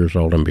 34 years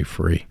old and be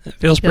free? It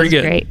feels pretty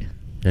Feels good. great.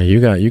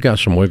 Yeah, you got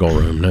some wiggle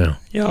room now.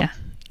 Yeah.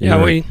 Yeah.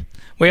 Yeah,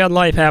 we had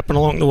life happen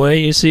along the way.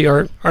 You see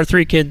our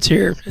 3 kids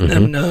here,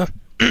 and then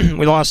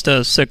we lost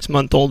a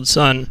 6-month-old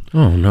son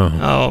Oh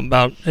no.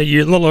 about a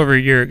little over a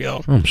year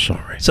ago. I'm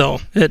sorry. So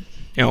it,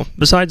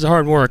 besides the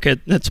hard work,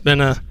 it's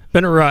been a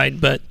ride.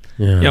 But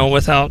Yeah.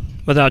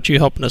 without you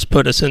helping us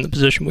put us in the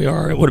position we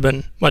are, it would have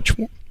been much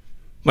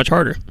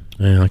harder.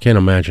 Yeah, I can't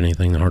imagine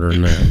anything harder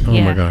than that. Oh my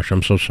Yeah. gosh,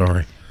 I'm so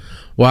sorry.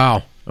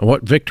 Wow.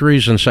 What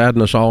victories and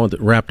sadness all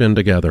wrapped in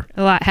together.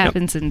 A lot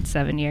happens in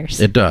 7 years.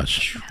 It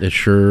does. It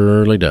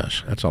surely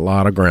does. That's a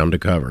lot of ground to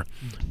cover.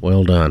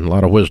 Well done. A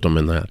lot of wisdom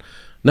in that.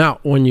 Now,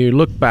 when you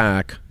look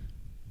back,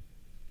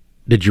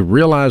 did you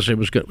realize it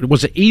was good?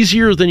 Was it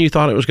easier than you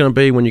thought it was going to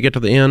be when you get to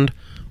the end,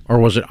 or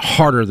was it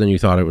harder than you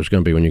thought it was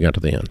going to be when you got to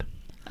the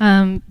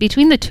end?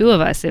 Between the two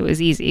of us, it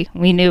was easy.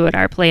 We knew what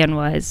our plan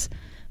was.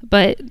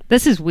 But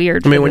this is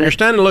weird. I mean, for when the- you're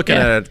standing looking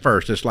Yeah. at it at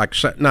first, it's like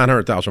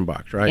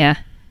 $900,000, right? Yeah.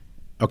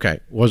 Okay.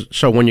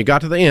 So when you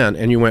got to the end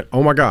and you went,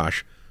 oh my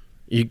gosh,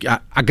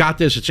 I got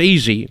this. It's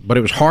easy, but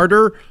it was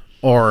harder,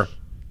 or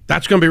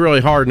that's going to be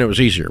really hard and it was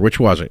easier. Which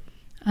was it?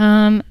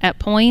 At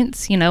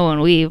points, when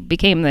we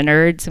became the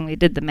nerds and we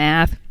did the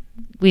math,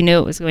 we knew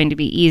it was going to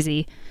be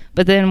easy.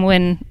 But then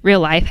when real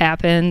life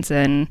happens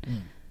and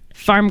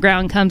farm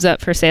ground comes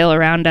up for sale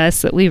around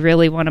us that we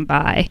really want to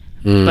buy,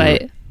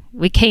 but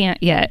we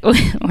can't yet.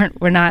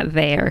 We're not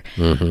there.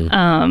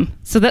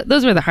 So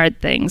those were the hard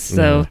things.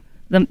 So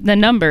the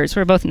numbers,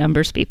 we're both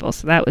numbers people,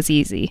 so that was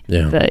easy.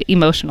 Yeah. The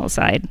emotional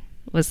side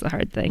was the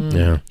hard thing.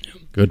 Yeah.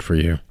 Good for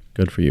you.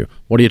 Good for you.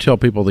 What do you tell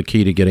people the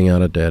key to getting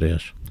out of debt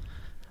is?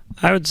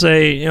 I would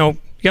say, you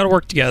got to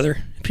work together.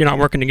 If you're not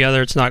working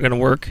together, it's not going to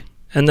work.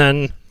 And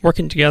then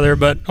working together,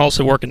 but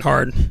also working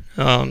hard,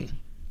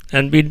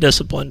 and be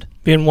disciplined,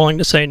 being willing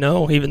to say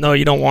no, even though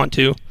you don't want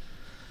to.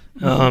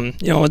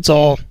 It's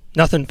all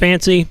nothing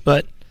fancy,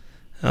 but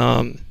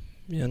and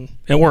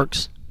it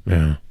works.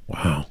 Yeah.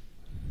 Wow.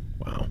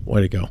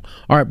 Way to go.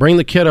 All right, bring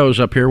the kiddos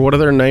up here. What are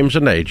their names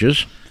and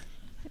ages?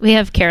 We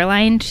have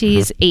Caroline.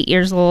 She's 8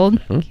 years old.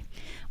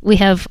 We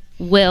have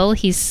Will.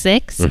 He's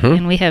 6.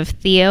 And we have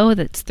Theo.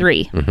 That's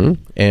 3.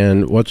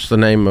 And what's the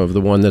name of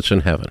the one that's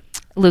in heaven?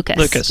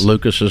 Lucas.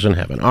 Lucas is in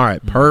heaven. All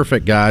right,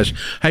 perfect, guys.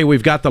 Hey,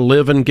 we've got the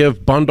Live and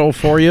Give bundle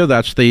for you.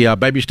 That's the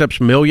Baby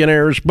Steps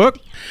Millionaires book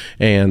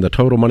and the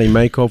Total Money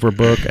Makeover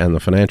book and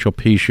the Financial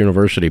Peace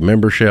University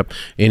membership.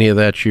 Any of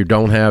that you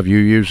don't have, you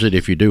use it.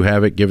 If you do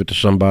have it, give it to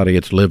somebody.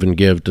 It's Live and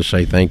Give to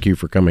say thank you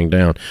for coming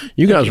down.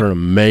 You guys are an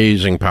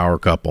amazing power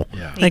couple.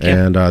 Thank you.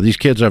 And these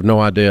kids have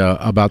no idea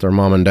about their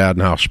mom and dad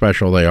and how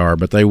special they are,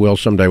 but they will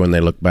someday when they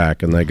look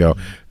back and they go,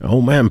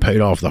 oh, man, paid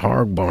off the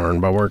hog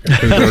barn by working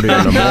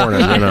 2:30 in the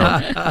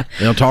morning,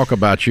 They'll talk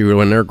about you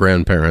when they're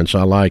grandparents.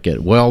 I like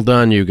it. Well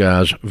done, you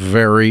guys.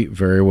 Very,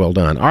 very well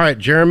done. All right,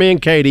 Jeremy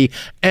and Katie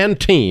and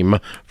team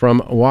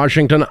from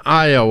Washington,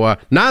 Iowa.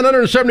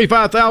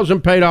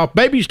 $975,000 paid off.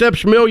 Baby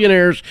Steps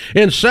Millionaires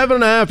in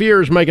 7.5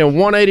 years, making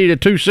 $180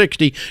 to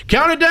 $260.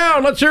 Count it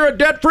down. Let's hear a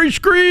debt-free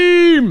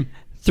scream.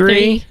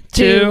 3,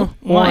 2,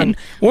 1.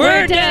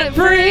 We're debt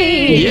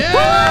free. Yeah!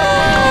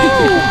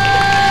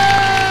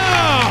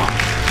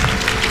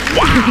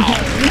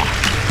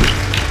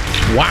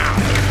 Wow.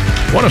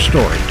 What a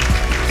story.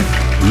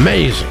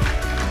 Amazing.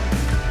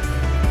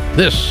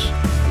 This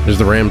is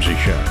The Ramsey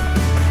Show.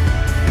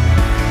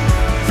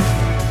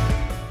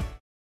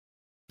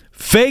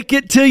 Fake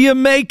it till you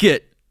make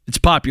it. It's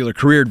popular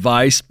career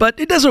advice, but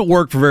it doesn't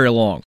work for very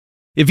long.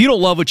 If you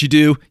don't love what you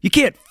do, you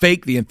can't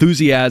fake the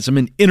enthusiasm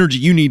and energy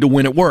you need to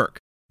win at work.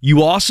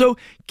 You also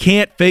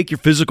can't fake your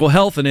physical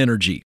health and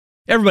energy.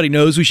 Everybody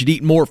knows we should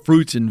eat more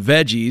fruits and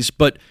veggies,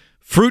 but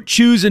fruit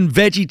chews and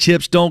veggie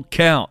tips don't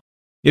count.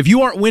 If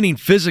you aren't winning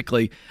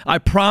physically, I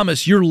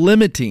promise you're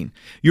limiting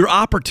your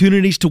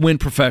opportunities to win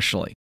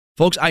professionally.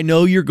 Folks, I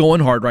know you're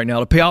going hard right now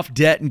to pay off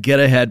debt and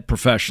get ahead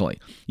professionally.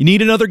 You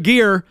need another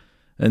gear,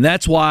 and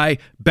that's why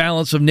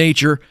Balance of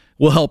Nature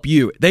will help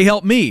you. They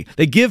help me.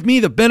 They give me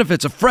the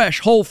benefits of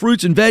fresh, whole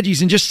fruits and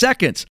veggies in just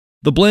seconds.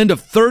 The blend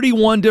of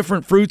 31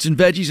 different fruits and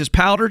veggies is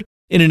powdered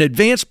in an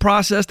advanced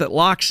process that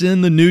locks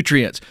in the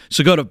nutrients.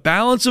 So go to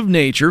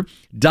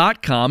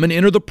balanceofnature.com and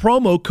enter the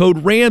promo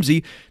code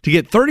Ramsey to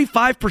get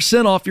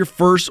 35% off your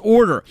first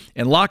order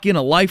and lock in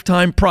a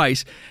lifetime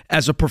price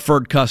as a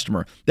preferred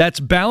customer.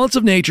 That's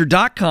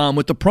balanceofnature.com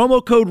with the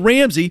promo code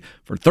Ramsey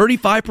for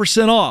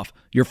 35% off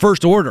your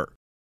first order.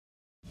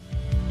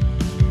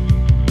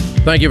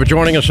 Thank you for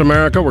joining us,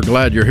 America. We're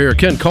glad you're here.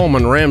 Ken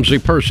Coleman, Ramsey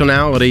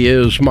Personality,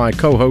 is my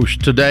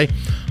co-host today.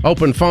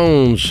 Open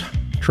phones,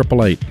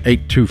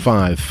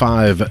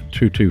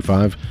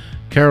 888-825-5225.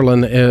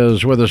 Carolyn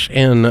is with us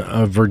in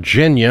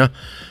Virginia.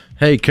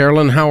 Hey,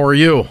 Carolyn, how are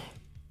you?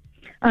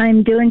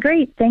 I'm doing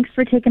great. Thanks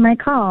for taking my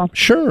call.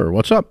 Sure.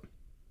 What's up?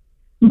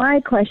 My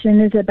question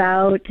is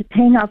about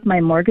paying off my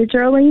mortgage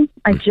early.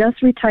 I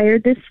just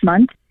retired this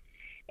month,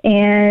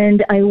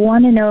 and I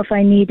want to know if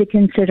I need to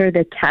consider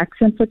the tax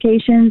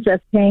implications of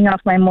paying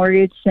off my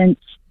mortgage, since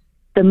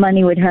the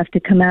money would have to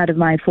come out of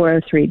my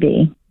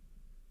 403B.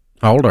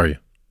 How old are you?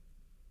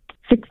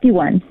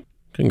 61.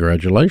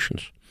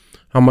 Congratulations.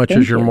 How much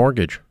is your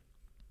mortgage?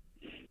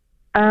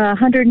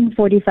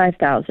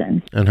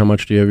 $145,000. And how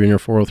much do you have in your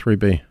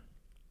 403B?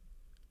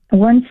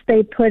 Once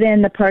they put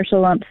in the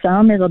partial lump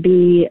sum, it'll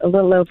be a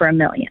little over $1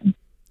 million.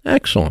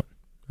 Excellent.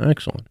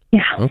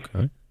 Yeah.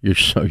 Okay.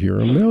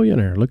 You're a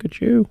millionaire. Look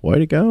at you. Way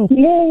to go.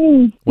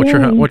 Yay.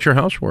 What's your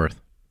house worth?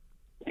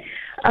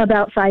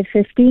 About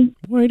 $550,000.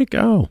 Way to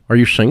go. Are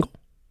you single?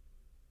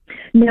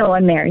 No,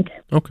 I'm married.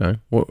 Okay.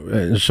 Well,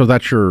 so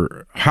that's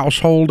your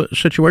household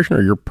situation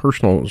or your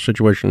personal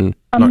situation,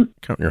 not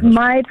counting your husband?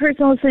 My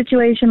personal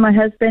situation, my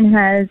husband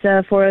has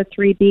a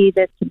 403B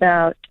that's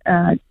about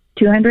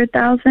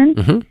 $200,000.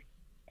 Mm-hmm.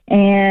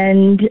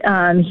 And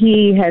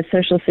he has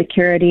Social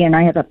Security, and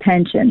I have a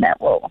pension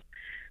that will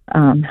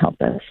help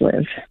us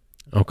live.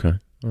 Okay.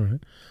 All right.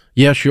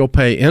 Yes, you'll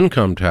pay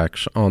income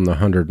tax on the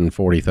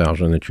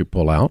 $140,000 that you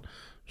pull out.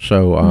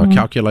 So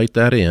calculate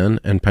that in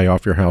and pay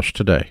off your house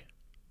today.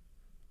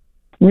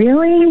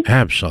 Really?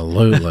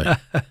 Absolutely.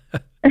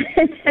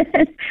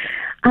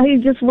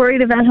 I'm just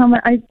worried about how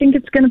much. I think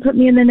it's going to put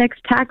me in the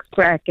next tax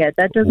bracket.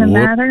 That doesn't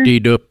matter.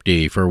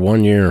 Whoop-de-doop-de for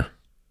 1 year.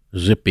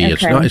 Zippy.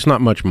 Okay. It's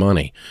not much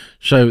money.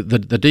 So the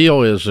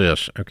deal is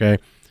this, okay?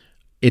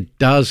 It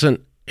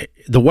doesn't.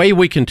 The way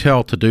we can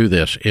tell to do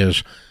this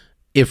is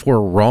if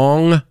we're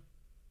wrong,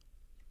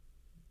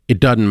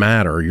 it doesn't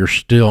matter. You're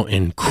still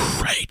in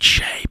great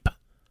shape.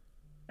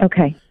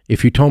 Okay.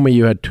 If you told me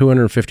you had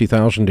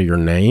 $250,000 to your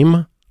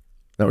name,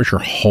 that was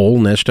your whole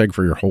nest egg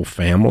for your whole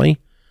family,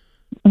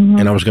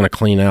 and I was going to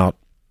clean out,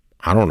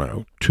 I don't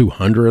know,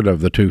 200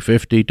 of the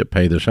 250 to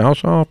pay this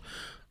house off,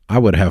 I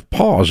would have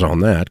pause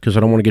on that because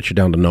I don't want to get you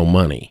down to no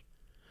money.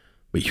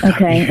 But you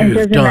okay, and it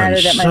doesn't matter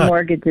that my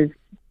mortgage is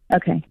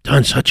okay.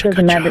 Done such a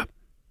good job.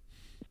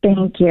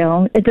 Thank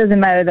you. It doesn't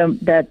matter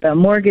that the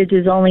mortgage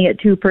is only at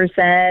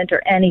 2%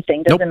 or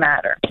anything. Doesn't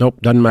matter. Nope,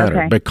 doesn't matter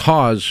okay.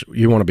 Because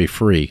you want to be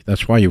free.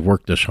 That's why you've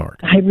worked this hard.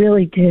 I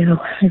really do.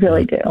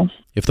 Do.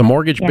 If the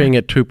mortgage being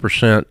at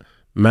 2%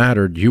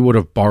 mattered, you would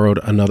have borrowed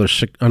another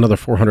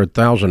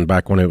 $400,000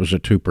 back when it was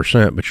at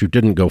 2%, but you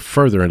didn't go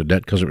further into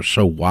debt because it was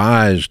so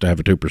wise to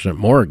have a 2%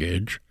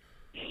 mortgage,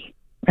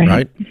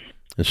 right?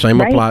 The same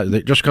applies.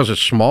 Just because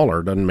it's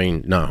smaller doesn't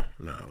mean no,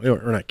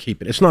 we're not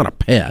keeping it. It's not a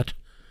pet.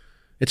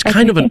 It's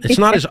kind of it's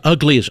not as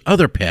ugly as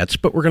other pets,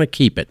 but we're going to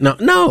keep it. No.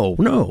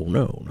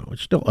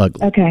 It's still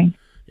ugly. Okay.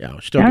 Yeah,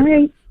 it's still all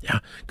right. Yeah,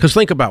 because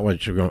think about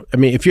what you're going. I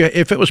mean,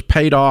 if it was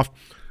paid off,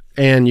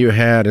 and you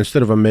had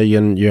instead of $1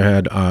 million, you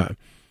had I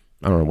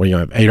don't know, what do you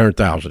have,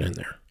 $800,000 in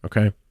there,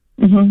 okay?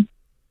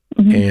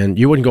 Mm-hmm. And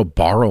you wouldn't go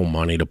borrow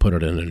money to put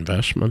it in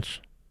investments.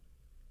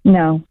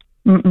 No.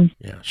 Mm-mm.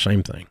 Yeah,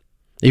 same thing.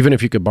 Even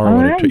if you could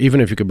borrow it, even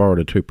if you could borrow it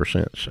at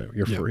 2%, so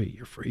you're free.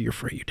 You're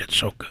free. You did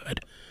so good.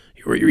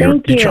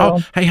 Thank you.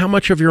 Hey, how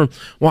much of your?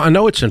 Well, I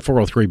know it's in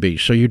 403B,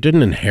 so you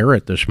didn't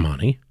inherit this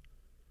money.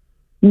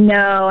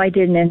 No, I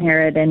didn't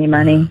inherit any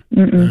money.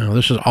 No,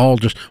 this is all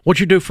just what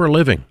you do for a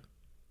living.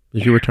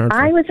 Did you retire?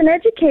 I was an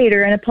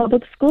educator in a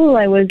public school.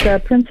 I was a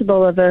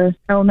principal of a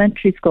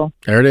elementary school.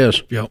 There it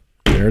is. Yep.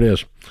 There it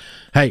is.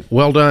 Hey,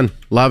 well done.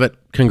 Love it.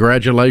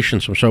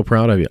 Congratulations. I'm so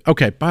proud of you.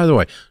 Okay, by the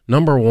way,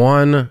 number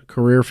one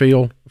career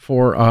field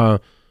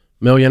for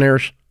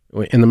millionaires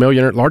in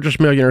the largest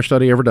millionaire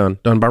study ever done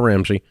by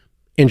Ramsey,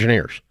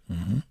 engineers.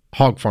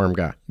 Hog farm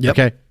guy. Yep.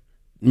 Okay.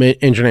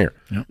 Engineer.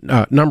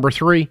 Yep. Number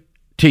three,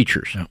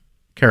 teachers. Yep.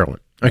 Carolyn.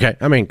 Okay.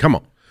 I mean, come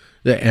on.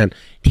 And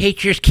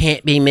teachers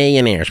can't be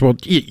millionaires. Well,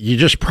 you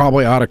just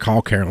probably ought to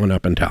call Carolyn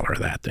up and tell her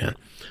that then.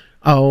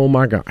 Oh,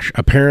 my gosh.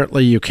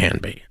 Apparently you can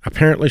be.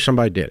 Apparently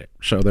somebody did it.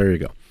 So there you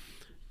go.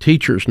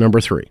 Teachers,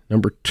 number 3.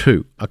 Number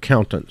 2,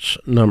 accountants.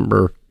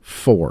 Number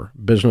 4,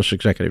 business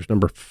executives.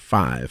 Number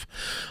 5,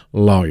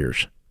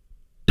 lawyers.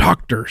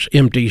 Doctors,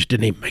 MDs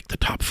didn't even make the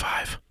top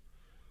 5.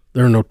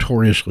 They're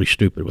notoriously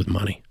stupid with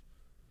money.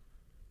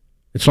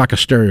 It's like a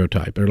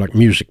stereotype. They're like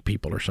music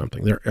people or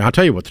something. I'll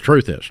tell you what the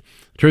truth is.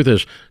 The truth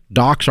is,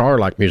 docs are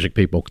like music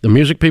people. The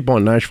music people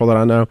in Nashville that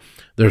I know,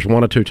 there's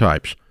one of 2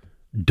 types.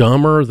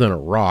 Dumber than a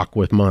rock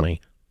with money,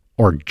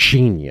 or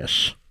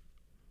genius.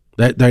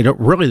 They don't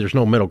really, there's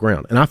no middle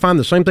ground. And I find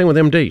the same thing with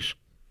MDs.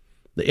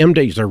 The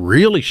MDs, they're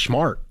really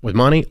smart with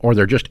money, or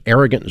they're just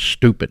arrogant and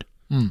stupid.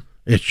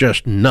 It's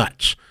just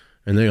nuts.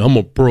 And I'm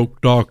a broke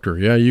doctor.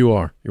 Yeah, you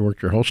are. You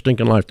worked your whole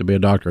stinking life to be a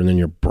doctor, and then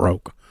you're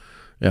broke.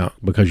 Yeah,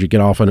 because you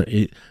get off and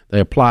they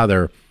apply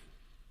their,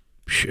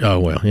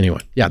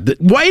 anyway. Yeah,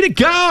 way to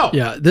go!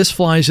 Yeah, this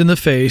flies in the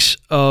face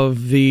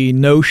of the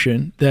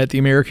notion that the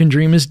American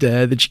dream is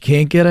dead, that you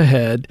can't get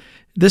ahead.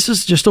 This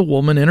is just a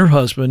woman and her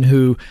husband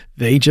who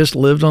they just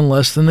lived on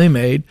less than they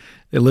made.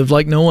 They lived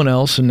like no one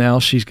else, and now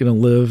she's going to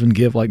live and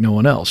give like no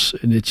one else.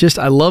 And it's just,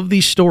 I love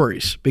these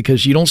stories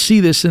because you don't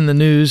see this in the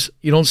news.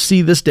 You don't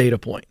see this data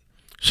point.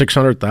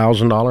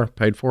 $600,000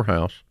 paid for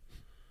house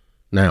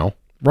now.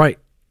 Right.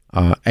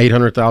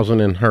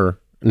 $800,000 in her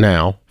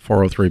now,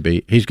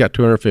 403B. He's got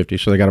 $250,000,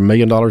 so they got $1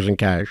 million in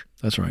cash.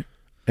 That's right.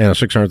 And a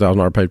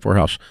 $600,000 paid for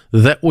house.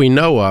 That we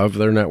know of,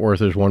 their net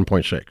worth is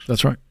 1.6.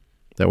 That's right.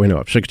 That we know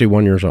of,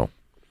 61 years old.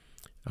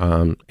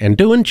 And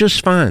doing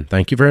just fine.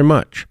 Thank you very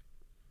much.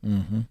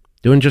 Mm-hmm.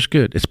 Doing just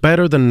good. It's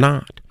better than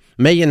not.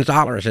 $1 million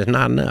is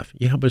not enough.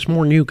 Yeah, but it's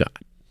more than you got.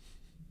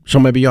 So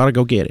maybe you ought to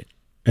go get it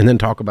and then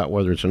talk about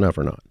whether it's enough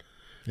or not.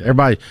 Yeah.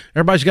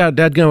 Everybody's got a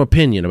dadgum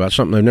opinion about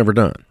something they've never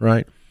done,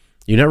 right?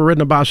 You've never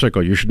ridden a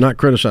bicycle. You should not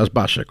criticize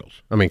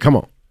bicycles. I mean, come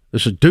on.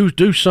 This is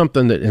do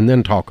something and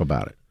then talk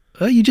about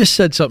it. You just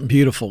said something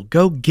beautiful.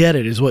 Go get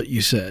it is what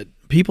you said.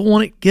 People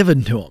want it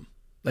given to them.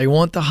 They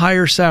want the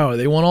higher salary.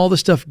 They want all the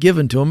stuff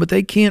given to them, but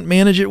they can't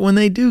manage it when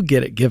they do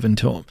get it given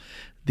to them.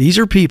 These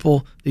are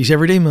people, these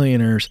everyday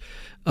millionaires,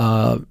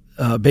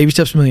 baby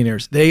steps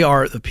millionaires. They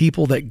are the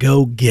people that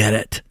go get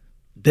it.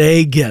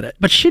 They get it.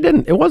 But she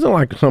didn't. It wasn't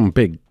like some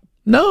big.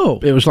 No.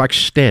 It was like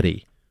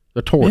steady.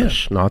 The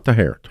tortoise, not the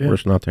hare.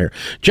 Tortoise, not the hare.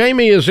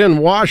 Jamie is in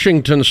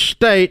Washington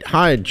State.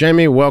 Hi,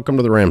 Jamie. Welcome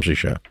to the Ramsey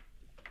Show.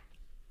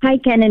 Hi,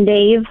 Ken and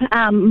Dave.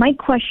 My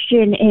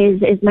question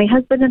is my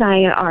husband and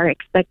I are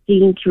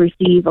expecting to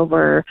receive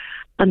over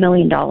 $1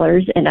 million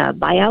in a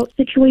buyout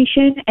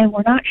situation, and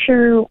we're not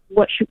sure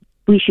what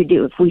we should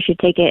do. If we should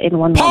take it in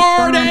one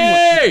party!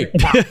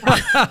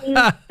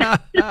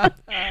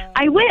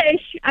 I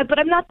wish, but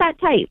I'm not that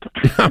type.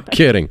 I'm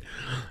kidding.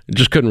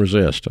 Just couldn't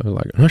resist. I was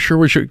like, I'm not sure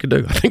what you could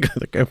do. I think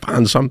I can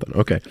find something.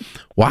 Okay.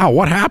 Wow,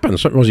 what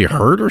happened? Was he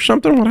hurt or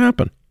something? What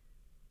happened?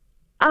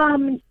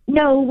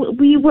 No,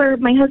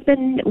 my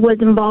husband was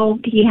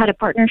involved. He had a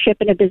partnership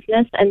in a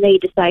business, and they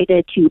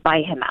decided to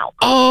buy him out.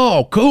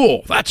 Oh,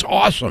 cool. That's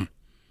awesome.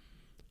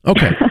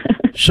 Okay.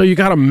 So you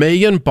got $1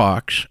 million,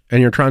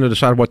 and you're trying to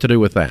decide what to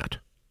do with that.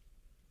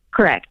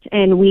 Correct.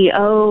 And we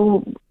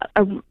owe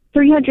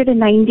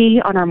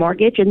 $390 on our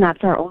mortgage, and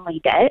that's our only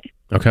debt.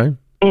 Okay.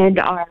 And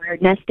our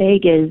nest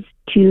egg is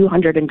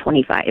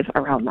 $225,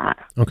 around that.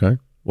 Okay.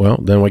 Well,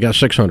 then we got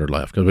 $600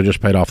 left because we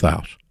just paid off the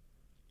house.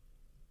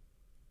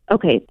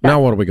 Okay. Now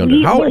what are we going to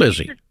do? How old is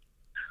he?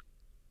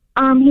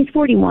 He's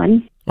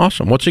 41.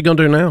 Awesome. What's he going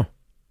to do now?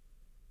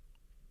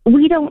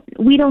 We don't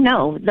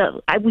know.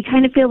 We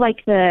kind of feel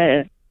like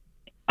the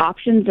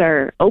options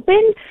are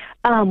open.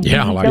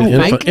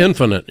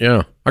 Infinite.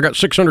 Yeah. I got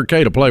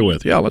 $600K to play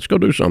with. Yeah, let's go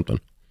do something.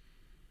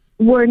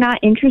 We're not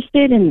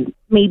interested in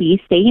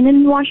maybe staying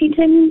in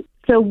Washington.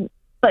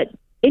 But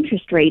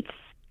interest rates,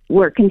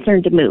 we're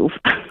concerned to move.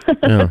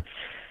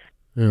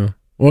 Yeah.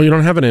 Well, you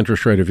don't have an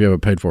interest rate if you have a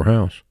paid-for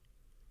house.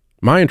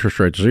 My interest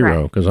rate's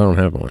 0 because I don't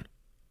have one.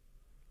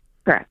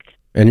 Correct.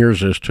 And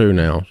yours is too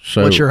now.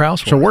 So what's your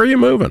house? So where are you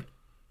moving?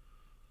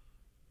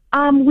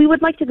 We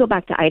would like to go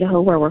back to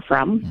Idaho, where we're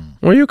from.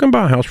 Well, you can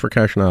buy a house for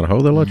cash in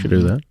Idaho. They'll let you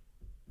do that.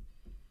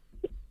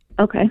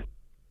 Okay.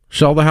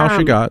 Sell the house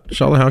you got.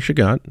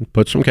 And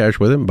put some cash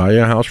with it and buy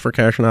you a house for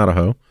cash in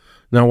Idaho.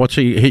 Now,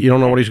 you don't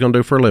know what he's going to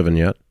do for a living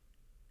yet?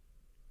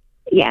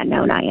 Yeah,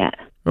 no, not yet.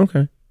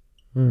 Okay.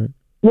 All right.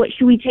 What,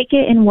 should we take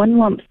it in one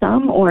lump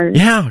sum, or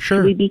yeah, sure.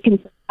 Should we be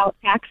concerned about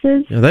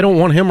taxes? Yeah, they don't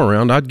want him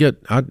around. I'd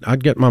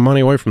get my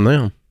money away from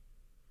them.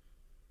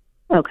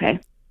 Okay.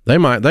 They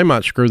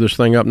might screw this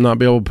thing up and not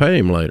be able to pay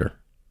him later.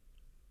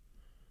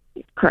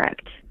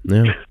 Correct.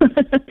 Yeah.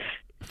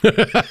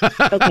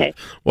 Okay.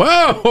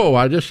 Whoa!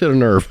 I just hit a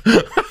nerve.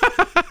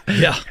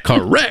 Yeah.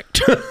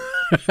 Correct.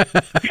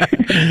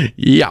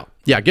 Yeah.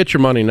 Get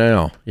your money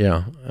now.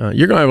 Yeah.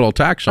 You're gonna have a little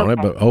tax on it,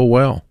 but oh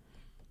well.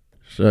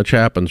 Such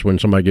happens when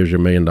somebody gives you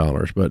 $1 million,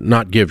 but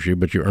not gives you,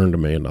 but you earned $1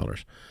 million.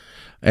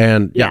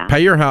 And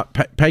pay your house,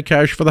 pay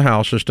cash for the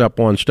house is step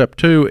one. Step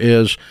two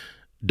is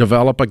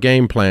develop a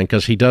game plan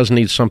because he does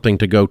need something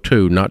to go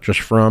to, not just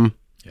from.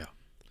 Yeah.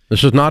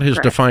 This is not his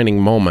defining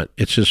moment.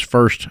 It's the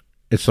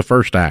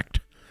first act.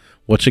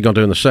 What's he going to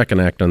do in the second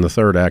act and the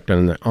third act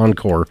and the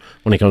encore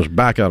when he comes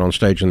back out on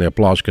stage and the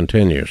applause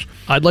continues?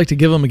 I'd like to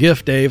give him a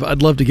gift, Dave.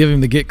 I'd love to give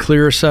him the Get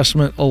Clear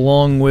assessment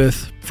along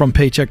with From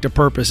Paycheck to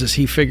Purpose as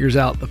he figures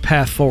out the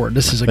path forward.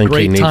 This is a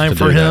great time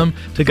for him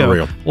to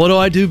go, what do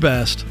I do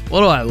best?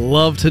 What do I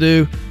love to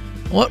do?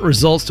 What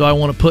results do I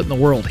want to put in the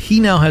world?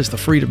 He now has the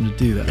freedom to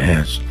do that.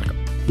 Yeah, it's like a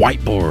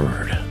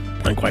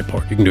whiteboard, blank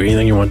whiteboard. You can do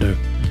anything you want to do.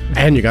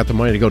 And you got the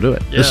money to go do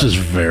it. Yeah. This is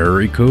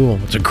very cool.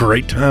 It's a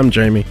great time,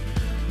 Jamie.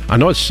 I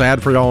know it's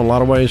sad for y'all in a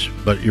lot of ways,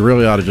 but you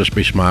really ought to just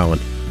be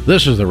smiling.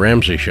 This is The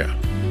Ramsey Show.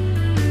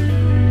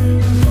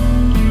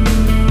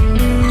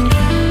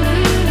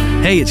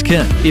 Hey, it's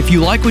Ken. If you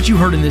like what you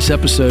heard in this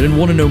episode and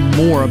want to know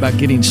more about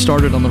getting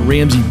started on the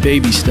Ramsey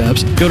baby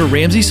steps, go to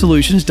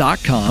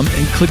RamseySolutions.com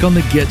and click on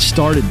the Get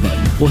Started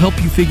button. We'll help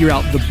you figure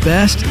out the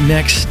best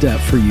next step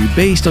for you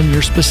based on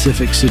your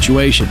specific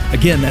situation.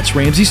 Again, that's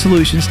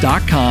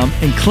RamseySolutions.com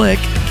and click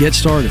Get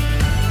Started.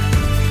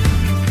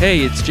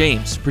 Hey, it's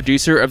James,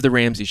 producer of The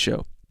Ramsey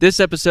Show.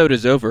 This episode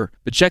is over,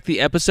 but check the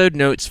episode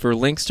notes for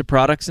links to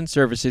products and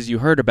services you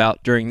heard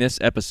about during this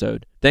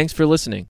episode. Thanks for listening.